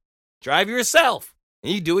car. Drive yourself.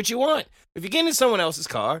 And you do what you want. If you get in someone else's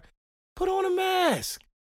car, put on a mask.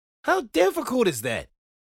 How difficult is that?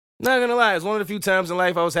 Not gonna lie, it's one of the few times in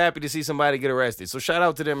life I was happy to see somebody get arrested. So shout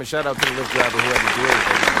out to them and shout out to the Lyft driver who had to do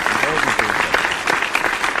everything.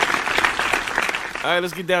 All right,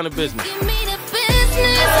 let's get down to business. Give me the business.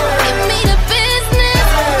 Give me the business.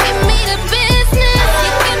 Give me the business.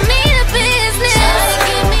 Give me the business.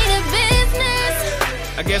 Give me the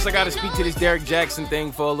business. I guess I gotta speak to this Derek Jackson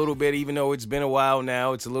thing for a little bit, even though it's been a while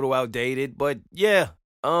now. It's a little outdated, but yeah.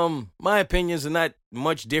 My opinions are not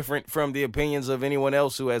much different from the opinions of anyone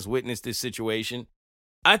else who has witnessed this situation.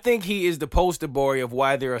 I think he is the poster boy of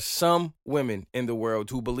why there are some women in the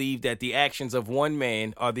world who believe that the actions of one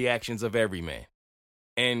man are the actions of every man.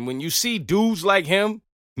 And when you see dudes like him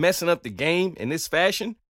messing up the game in this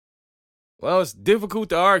fashion, well, it's difficult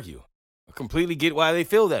to argue. I completely get why they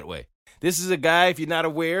feel that way. This is a guy, if you're not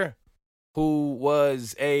aware, who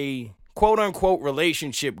was a quote-unquote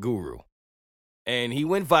relationship guru. And he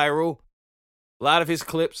went viral. A lot of his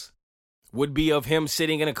clips would be of him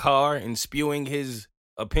sitting in a car and spewing his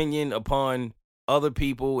opinion upon other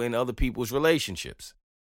people and other people's relationships.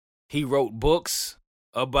 He wrote books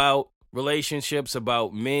about relationships,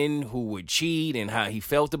 about men who would cheat and how he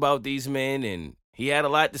felt about these men. And he had a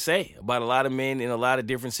lot to say about a lot of men in a lot of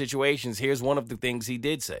different situations. Here's one of the things he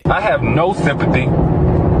did say. I have no sympathy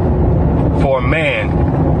for a man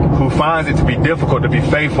who finds it to be difficult to be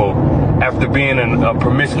faithful after being in a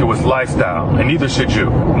promiscuous lifestyle, and neither should you.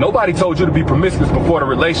 Nobody told you to be promiscuous before the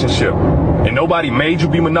relationship, and nobody made you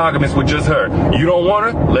be monogamous with just her. You don't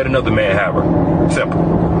want her? Let another man have her.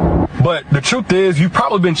 Simple. But the truth is, you've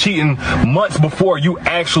probably been cheating months before you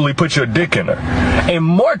actually put your dick in her. And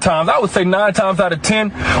more times, I would say 9 times out of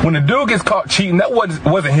 10, when the dude gets caught cheating, that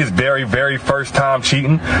wasn't his very, very first time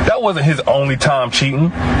cheating. That wasn't his only time cheating.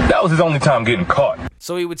 That was his only time getting caught.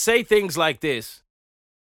 So he would say things like this,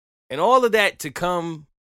 and all of that to come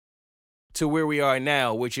to where we are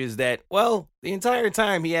now, which is that, well, the entire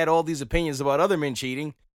time he had all these opinions about other men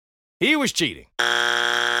cheating, he was cheating.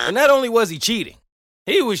 And not only was he cheating,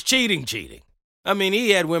 he was cheating. I mean, he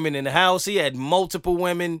had women in the house. He had multiple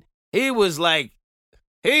women. He was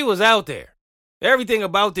out there. Everything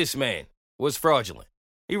about this man was fraudulent.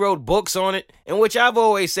 He wrote books on it, in which I've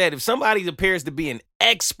always said, if somebody appears to be an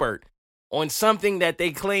expert on something that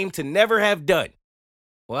they claim to never have done,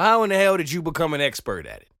 well, how in the hell did you become an expert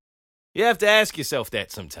at it? You have to ask yourself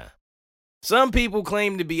that sometime. Some people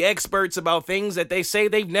claim to be experts about things that they say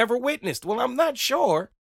they've never witnessed. Well, I'm not sure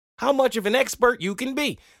how much of an expert you can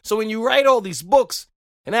be. So when you write all these books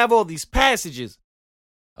and have all these passages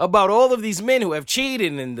about all of these men who have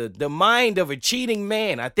cheated and the mind of a cheating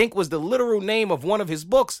man, I think was the literal name of one of his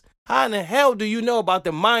books, how in the hell do you know about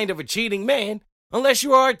the mind of a cheating man unless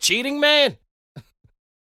you are a cheating man?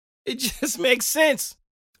 It just makes sense.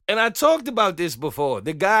 And I talked about this before.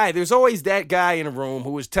 There's always that guy in a room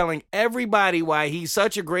who is telling everybody why he's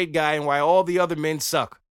such a great guy and why all the other men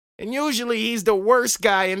suck. And usually he's the worst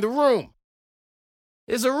guy in the room.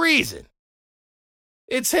 There's a reason.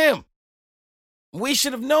 It's him. We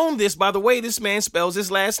should have known this by the way this man spells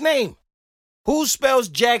his last name. Who spells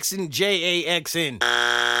Jackson Jackson?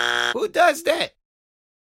 Who does that?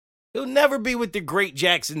 He'll never be with the great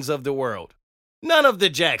Jacksons of the world. None of the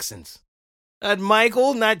Jacksons. Not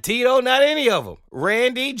Michael, not Tito, not any of them.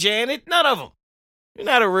 Randy, Janet, none of them. You're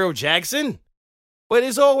not a real Jackson. But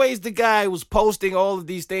it's always the guy who's posting all of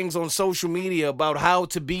these things on social media about how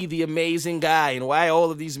to be the amazing guy and why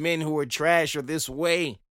all of these men who are trash are this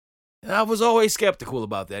way. And I was always skeptical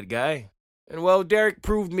about that guy. And well, Derek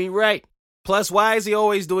proved me right. Plus, why is he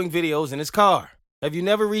always doing videos in his car? Have you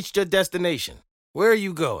never reached your destination? Where are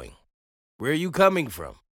you going? Where are you coming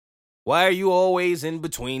from? Why are you always in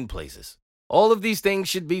between places? All of these things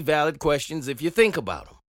should be valid questions if you think about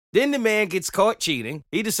them. Then the man gets caught cheating.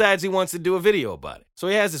 He decides he wants to do a video about it. So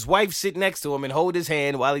he has his wife sit next to him and hold his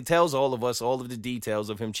hand while he tells all of us all of the details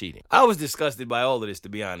of him cheating. I was disgusted by all of this, to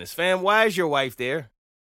be honest. Fam, why is your wife there?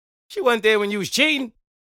 She wasn't there when you was cheating.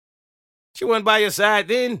 She wasn't by your side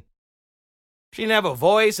then. She didn't have a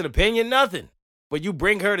voice, an opinion, nothing. But you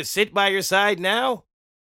bring her to sit by your side now?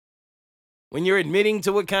 When you're admitting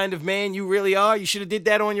to what kind of man you really are, you should have did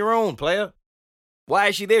that on your own, player. Why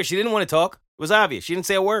is she there? She didn't want to talk. It was obvious. She didn't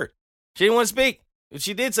say a word. She didn't want to speak. If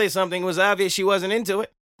she did say something, it was obvious she wasn't into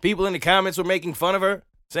it. People in the comments were making fun of her,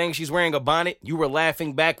 saying she's wearing a bonnet. You were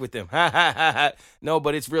laughing back with them. Ha, ha, ha, ha. No,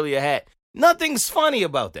 but it's really a hat. Nothing's funny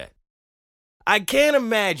about that. I can't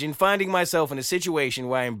imagine finding myself in a situation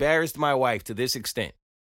where I embarrassed my wife to this extent.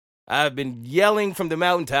 I've been yelling from the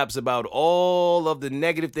mountaintops about all of the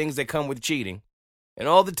negative things that come with cheating, and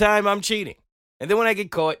all the time I'm cheating. And then when I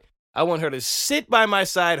get caught, I want her to sit by my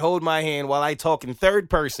side, hold my hand while I talk in third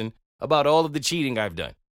person about all of the cheating I've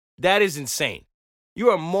done. That is insane. You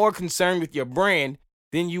are more concerned with your brand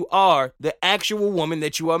than you are the actual woman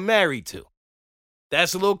that you are married to.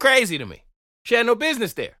 That's a little crazy to me. She had no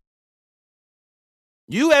business there.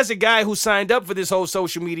 You, as a guy who signed up for this whole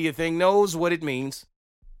social media thing, knows what it means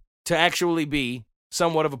to actually be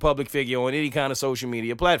somewhat of a public figure on any kind of social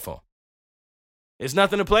media platform. It's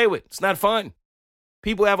nothing to play with. It's not fun.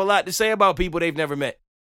 People have a lot to say about people they've never met.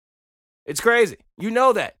 It's crazy. You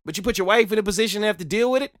know that. But you put your wife in a position to have to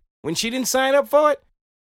deal with it when she didn't sign up for it?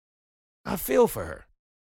 I feel for her.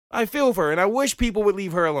 I feel for her, and I wish people would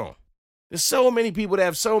leave her alone. There's so many people that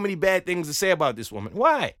have so many bad things to say about this woman.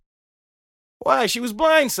 Why? Why? She was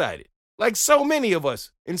blindsided, like so many of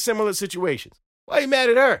us in similar situations. Why are you mad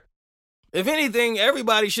at her? If anything,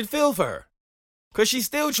 everybody should feel for her, because she's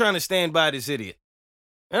still trying to stand by this idiot.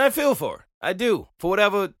 And I feel for her. I do. For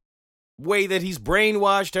whatever way that he's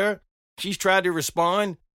brainwashed her, she's tried to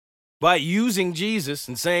respond by using Jesus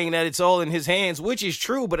and saying that it's all in his hands, which is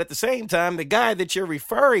true. But at the same time, the guy that you're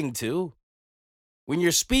referring to, when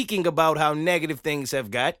you're speaking about how negative things have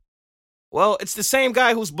got, well, it's the same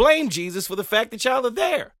guy who's blamed Jesus for the fact that y'all are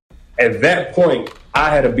there. At that point, I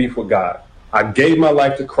had a beef with God. I gave my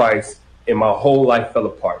life to Christ, and my whole life fell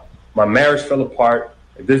apart. My marriage fell apart.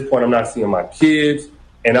 At this point, I'm not seeing my kids.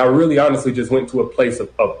 And I really honestly just went to a place of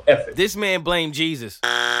effort. This man blamed Jesus.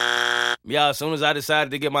 Yeah, as soon as I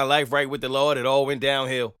decided to get my life right with the Lord, it all went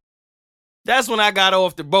downhill. That's when I got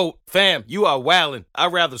off the boat. Fam, you are wildin'.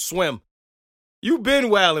 I'd rather swim. You been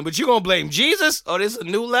wildin', but you gonna blame Jesus? Oh, this is a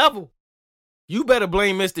new level. You better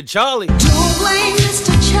blame Mr. Charlie. Don't blame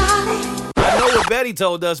Mr. Charlie. I know what Betty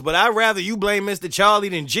told us, but I'd rather you blame Mr. Charlie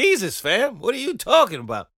than Jesus, fam. What are you talking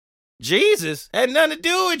about? Jesus had nothing to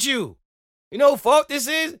do with you. You know what fault this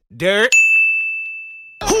is? Dirt.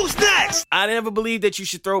 Who's next? I never believed that you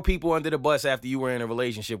should throw people under the bus after you were in a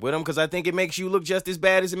relationship with them, because I think it makes you look just as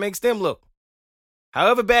bad as it makes them look.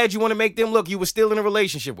 However bad you want to make them look, you were still in a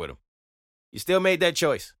relationship with them. You still made that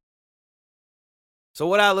choice. So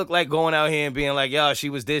what I look like going out here and being like, yo, she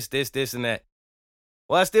was this, and that.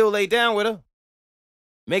 Well, I still laid down with her.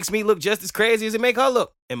 Makes me look just as crazy as it make her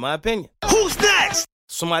look, in my opinion. Who's next?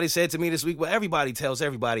 Somebody said to me this week, well, everybody tells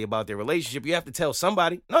everybody about their relationship. You have to tell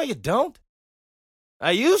somebody. No, you don't.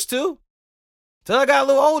 I used to. Till I got a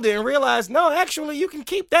little older and realized, no, actually, you can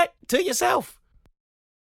keep that to yourself.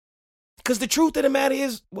 Because the truth of the matter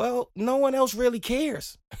is, well, no one else really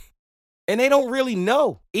cares. And they don't really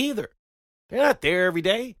know either. They're not there every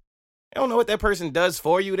day. They don't know what that person does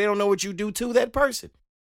for you. They don't know what you do to that person.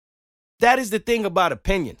 That is the thing about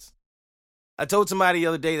opinions. I told somebody the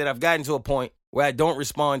other day that I've gotten to a point where I don't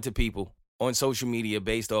respond to people on social media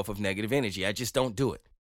based off of negative energy. I just don't do it.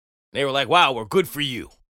 They were like, wow, we're good for you.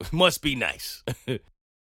 Must be nice.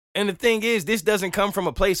 And the thing is, this doesn't come from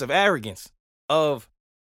a place of arrogance of,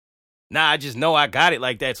 nah, I just know I got it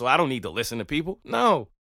like that, so I don't need to listen to people. No,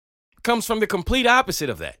 it comes from the complete opposite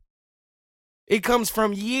of that. It comes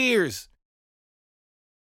from years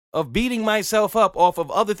of beating myself up off of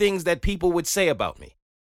other things that people would say about me.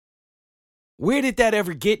 Where did that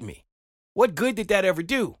ever get me? What good did that ever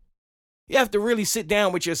do? You have to really sit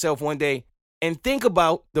down with yourself one day and think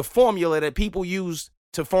about the formula that people use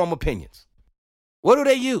to form opinions. What do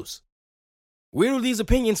they use? Where do these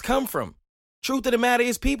opinions come from? Truth of the matter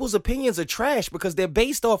is, people's opinions are trash because they're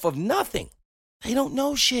based off of nothing. They don't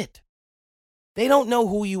know shit. They don't know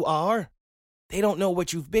who you are. They don't know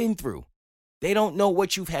what you've been through. They don't know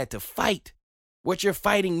what you've had to fight, what you're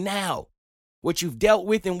fighting now. what you've dealt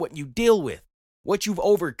with and what you deal with, what you've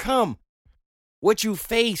overcome, what you've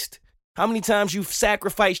faced, how many times you've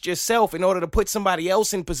sacrificed yourself in order to put somebody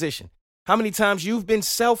else in position, how many times you've been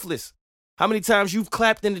selfless, how many times you've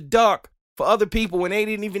clapped in the dark for other people when they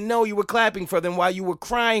didn't even know you were clapping for them while you were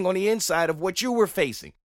crying on the inside of what you were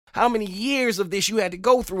facing. How many years of this you had to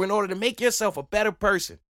go through in order to make yourself a better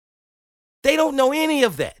person. They don't know any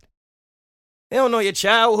of that. They don't know your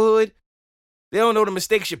childhood. They don't know the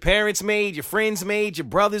mistakes your parents made, your friends made, your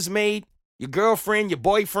brothers made, your girlfriend, your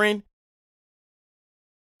boyfriend.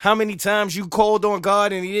 How many times you called on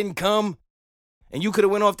God and he didn't come and you could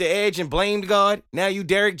have went off the edge and blamed God. Now you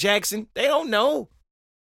Derek Jackson. They don't know.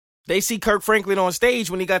 They see Kirk Franklin on stage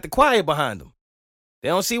when he got the choir behind him. They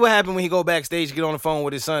don't see what happened when he go backstage and get on the phone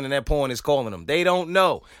with his son and that porn is calling him. They don't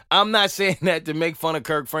know. I'm not saying that to make fun of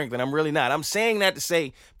Kirk Franklin. I'm really not. I'm saying that to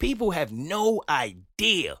say people have no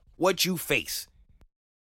idea what you face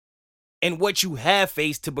and what you have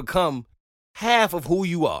faced to become half of who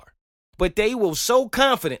you are. But they will so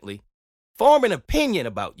confidently form an opinion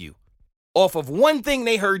about you off of one thing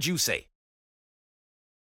they heard you say.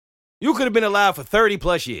 You could have been alive for 30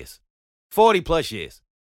 plus years, 40 plus years,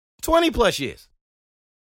 20 plus years,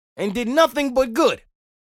 and did nothing but good,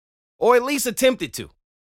 or at least attempted to,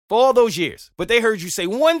 for all those years. But they heard you say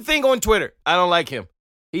one thing on Twitter, I don't like him.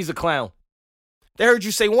 He's a clown. They heard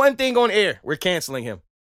you say one thing on air, we're canceling him.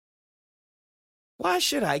 Why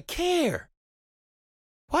should I care?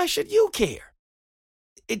 Why should you care?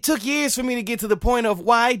 It took years for me to get to the point of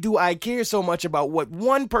why do I care so much about what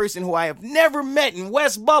one person who I have never met in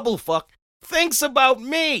West Bubblefuck thinks about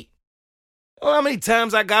me. Oh, how many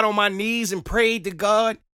times I got on my knees and prayed to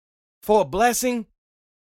God for a blessing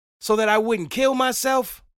so that I wouldn't kill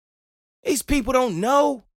myself? These people don't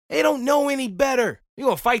know. They don't know any better. You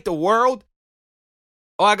gonna fight the world?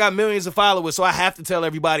 Oh, I got millions of followers, so I have to tell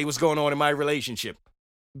everybody what's going on in my relationship.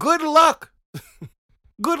 Good luck.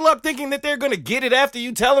 Good luck thinking that they're going to get it after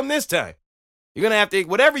you tell them this time. You're going to have to,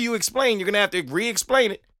 whatever you explain, you're going to have to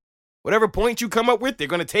re-explain it. Whatever point you come up with, they're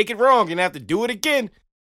going to take it wrong. You're going to have to do it again.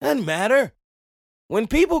 Doesn't matter. When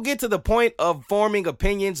people get to the point of forming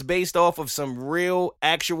opinions based off of some real,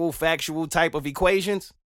 actual, factual type of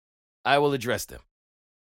equations, I will address them.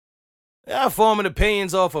 They're forming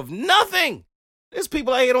opinions off of nothing. There's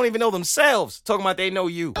people out here don't even know themselves, talking about they know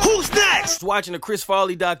you. Who's next? I was watching a Chris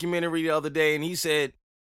Farley documentary the other day, and he said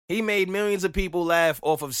he made millions of people laugh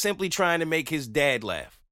off of simply trying to make his dad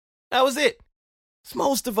laugh. That was it. It's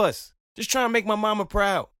most of us. Just trying to make my mama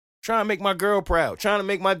proud. Trying to make my girl proud. Trying to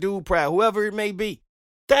make my dude proud, whoever it may be.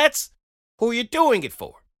 That's who you're doing it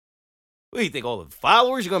for. What do you think, all the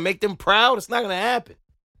followers, you're going to make them proud? It's not going to happen.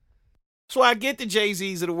 That's why I get the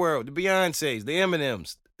Jay-Z's of the world, the Beyoncés, the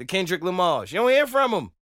Eminems, the Kendrick Lamars. You don't hear from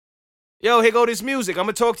them. Yo, here go this music. I'm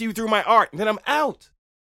going to talk to you through my art, and then I'm out.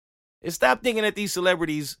 And stop thinking that these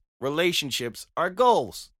celebrities' relationships are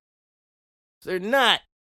goals. They're not.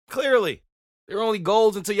 Clearly. They're only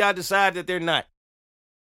goals until y'all decide that they're not.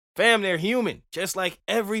 Fam, they're human, just like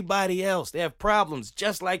everybody else. They have problems,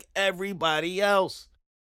 just like everybody else.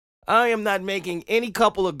 I am not making any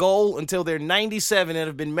couple a goal until they're 97 and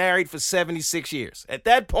have been married for 76 years. At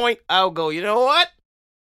that point, I'll go, you know what?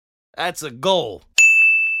 That's a goal.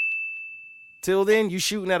 Till then, you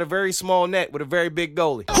shooting at a very small net with a very big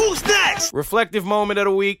goalie. Who's next? Reflective moment of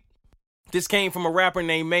the week. This came from a rapper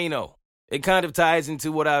named Mano. It kind of ties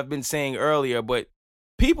into what I've been saying earlier, but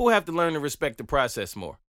people have to learn to respect the process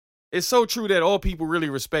more. It's so true that all people really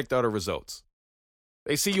respect are the results.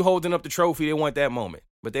 They see you holding up the trophy, they want that moment,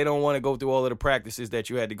 but they don't want to go through all of the practices that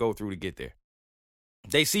you had to go through to get there.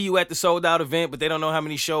 They see you at the sold-out event, but they don't know how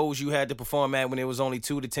many shows you had to perform at when there was only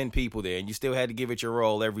 2 to 10 people there, and you still had to give it your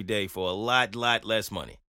all every day for a lot less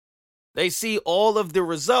money. They see all of the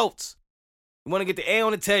results. You want to get the A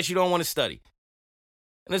on the test, you don't want to study.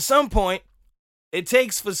 And at some point, it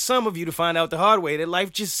takes for some of you to find out the hard way that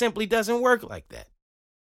life just simply doesn't work like that.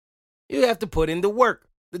 You have to put in the work,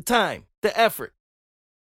 the time, the effort.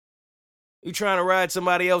 You're trying to ride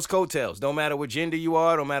somebody else's coattails. Don't matter what gender you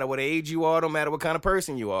are, don't matter what age you are, don't matter what kind of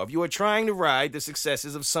person you are. If you are trying to ride the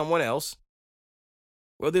successes of someone else,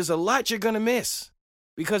 well, there's a lot you're going to miss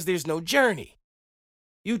because there's no journey.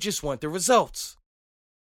 You just want the results.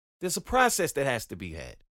 There's a process that has to be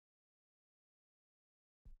had.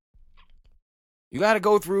 You got to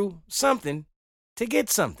go through something to get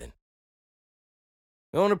something.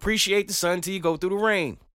 You don't appreciate the sun till you go through the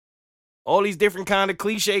rain. All these different kind of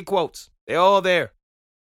cliche quotes. They're all there.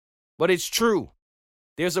 But it's true.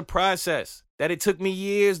 There's a process that it took me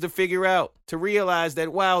years to figure out, to realize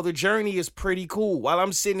that, wow, the journey is pretty cool. While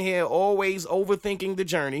I'm sitting here always overthinking the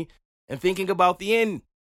journey and thinking about the end.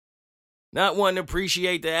 Not wanting to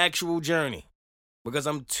appreciate the actual journey because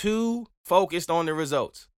I'm too focused on the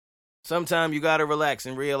results. Sometimes you got to relax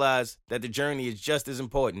and realize that the journey is just as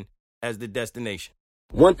important as the destination.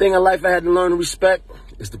 One thing in life I had to learn to respect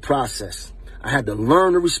is the process. I had to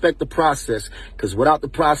learn to respect the process because without the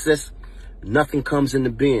process, nothing comes into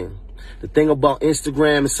being. The thing about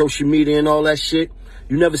Instagram and social media and all that shit,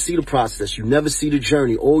 you never see the process. You never see the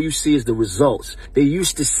journey. All you see is the results. They're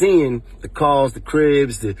used to seeing the cars, the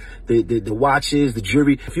cribs, the watches, the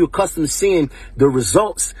jewelry. If you're accustomed to seeing the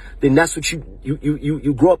results, then that's what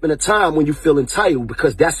you grow up in a time when you feel entitled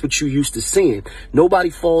because that's what you're used to seeing. Nobody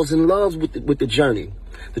falls in love with the journey.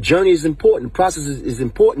 The journey is important. The process is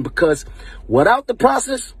important because without the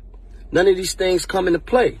process, none of these things come into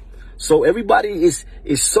play. So everybody is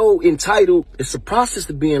so entitled. It's a process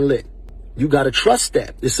to being lit. You got to trust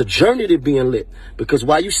that. It's a journey to being lit. Because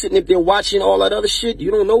while you sitting up there watching all that other shit, you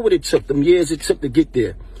don't know what it took, them years it took to get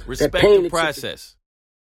there. Respect the process.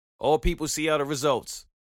 All people see are the results.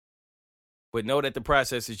 But know that the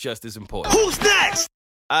process is just as important. Who's next?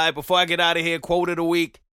 All right, before I get out of here, quote of the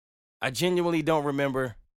week. I genuinely don't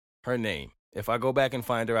remember her name. If I go back and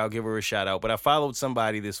find her, I'll give her a shout out. But I followed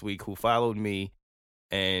somebody this week who followed me,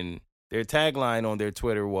 and their tagline on their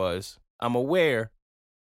Twitter was, I'm aware,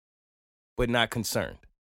 but not concerned.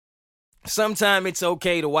 Sometimes it's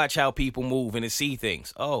okay to watch how people move and to see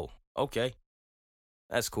things. Oh, okay.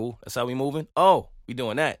 That's cool. That's how we moving? Oh, we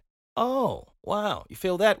doing that. Oh, wow. You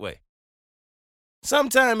feel that way.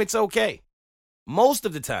 Sometimes it's okay. Most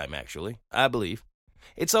of the time, actually, I believe.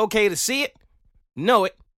 It's okay to see it, know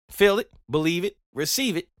it, feel it, believe it,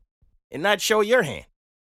 receive it, and not show your hand.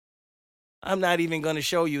 I'm not even going to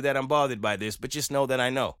show you that I'm bothered by this, but just know that I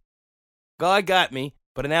know. God got me,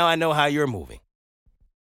 but now I know how you're moving.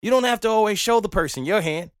 You don't have to always show the person your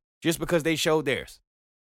hand just because they showed theirs.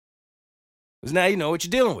 Because now you know what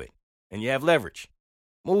you're dealing with, and you have leverage.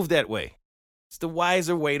 Move that way. It's the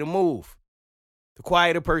wiser way to move. The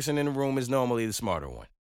quieter person in the room is normally the smarter one.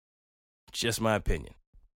 It's just my opinion.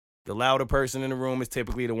 The louder person in the room is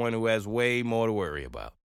typically the one who has way more to worry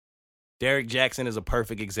about. Derek Jackson is a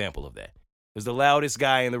perfect example of that. He was the loudest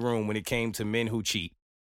guy in the room when it came to men who cheat,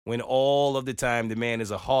 when all of the time the man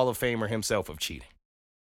is a Hall of Famer himself of cheating.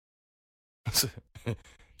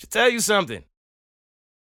 Should tell you something.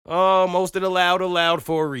 Oh, most of the loud are loud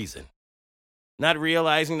for a reason. Not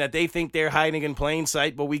realizing that they think they're hiding in plain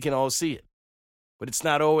sight, but we can all see it. But it's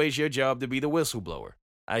not always your job to be the whistleblower.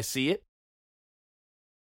 I see it,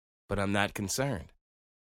 but I'm not concerned.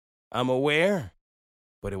 I'm aware,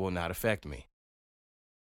 but it will not affect me.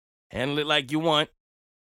 Handle it like you want.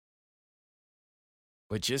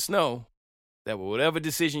 But just know that with whatever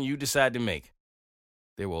decision you decide to make,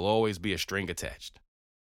 there will always be a string attached.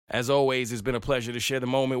 As always, it's been a pleasure to share the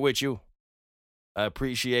moment with you. I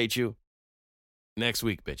appreciate you. Next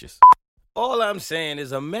week, bitches. All I'm saying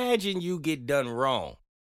is imagine you get done wrong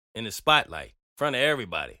in the spotlight in front of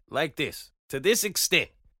everybody like this, to this extent,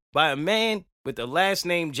 by a man with the last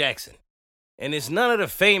name Jackson. And it's none of the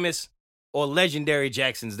famous or legendary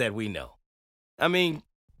Jacksons that we know. I mean,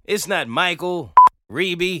 it's not Michael,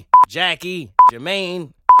 Reby, Jackie,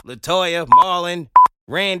 Jermaine, LaToya, Marlon,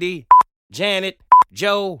 Randy, Janet,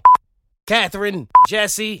 Joe, Catherine,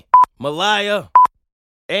 Jesse, Malaya,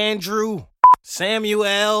 Andrew,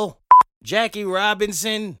 Samuel, Jackie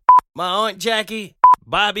Robinson, my Aunt Jackie,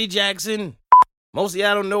 Bobby Jackson. Most of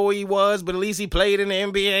y'all don't know who he was, but at least he played in the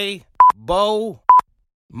NBA. Bo,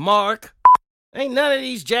 Mark. Ain't none of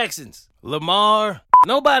these Jacksons. Lamar.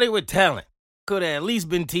 Nobody with talent. Could have at least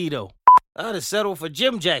been Tito. I'd have settled for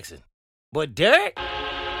Jim Jackson. But Derek?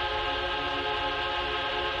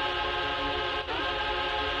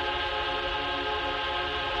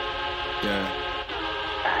 Yeah.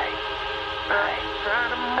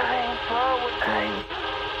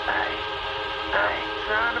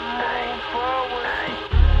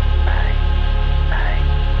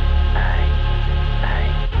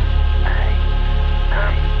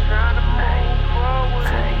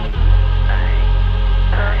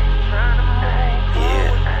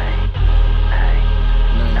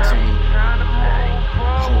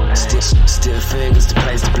 Still fingers, the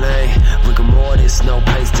place to blame. Rigor mortis, no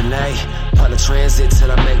pace delay. Public transit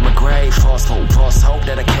till I make my grave. False hope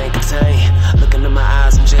that I can't contain. Looking in my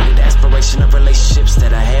eyes, I'm jaded. Aspiration of relationships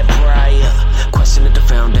that I had prior. Questioning the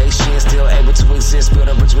foundation, still able to exist. Build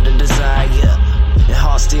a bridge with a desire. And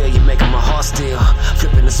hard still, you're making my heart still.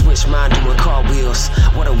 Flipping the switch, mind doing cartwheels.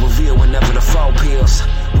 What a reveal whenever the fall peels.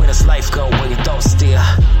 Where does life go when your thoughts steer?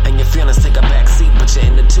 And your feelings take a back seat, but you're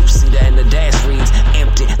in the two-seater and the dash reads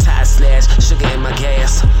empty. Tire slash, sugar in my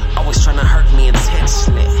gas. Always trying to hurt me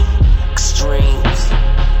intentionally. Extremes,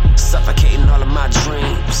 suffocate.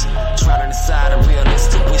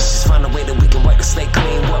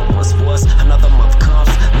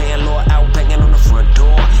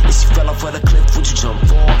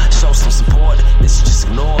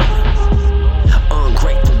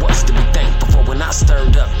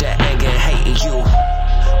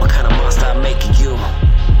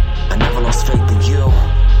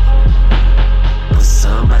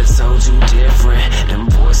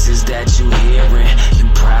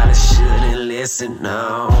 it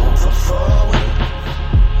now. Forward,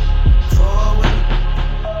 forward,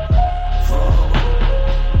 forward,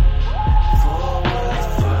 forward.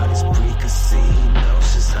 For these preconceived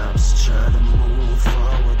notions, I'm just trying to move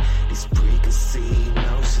forward. These preconceived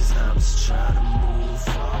notions, I'm just trying to move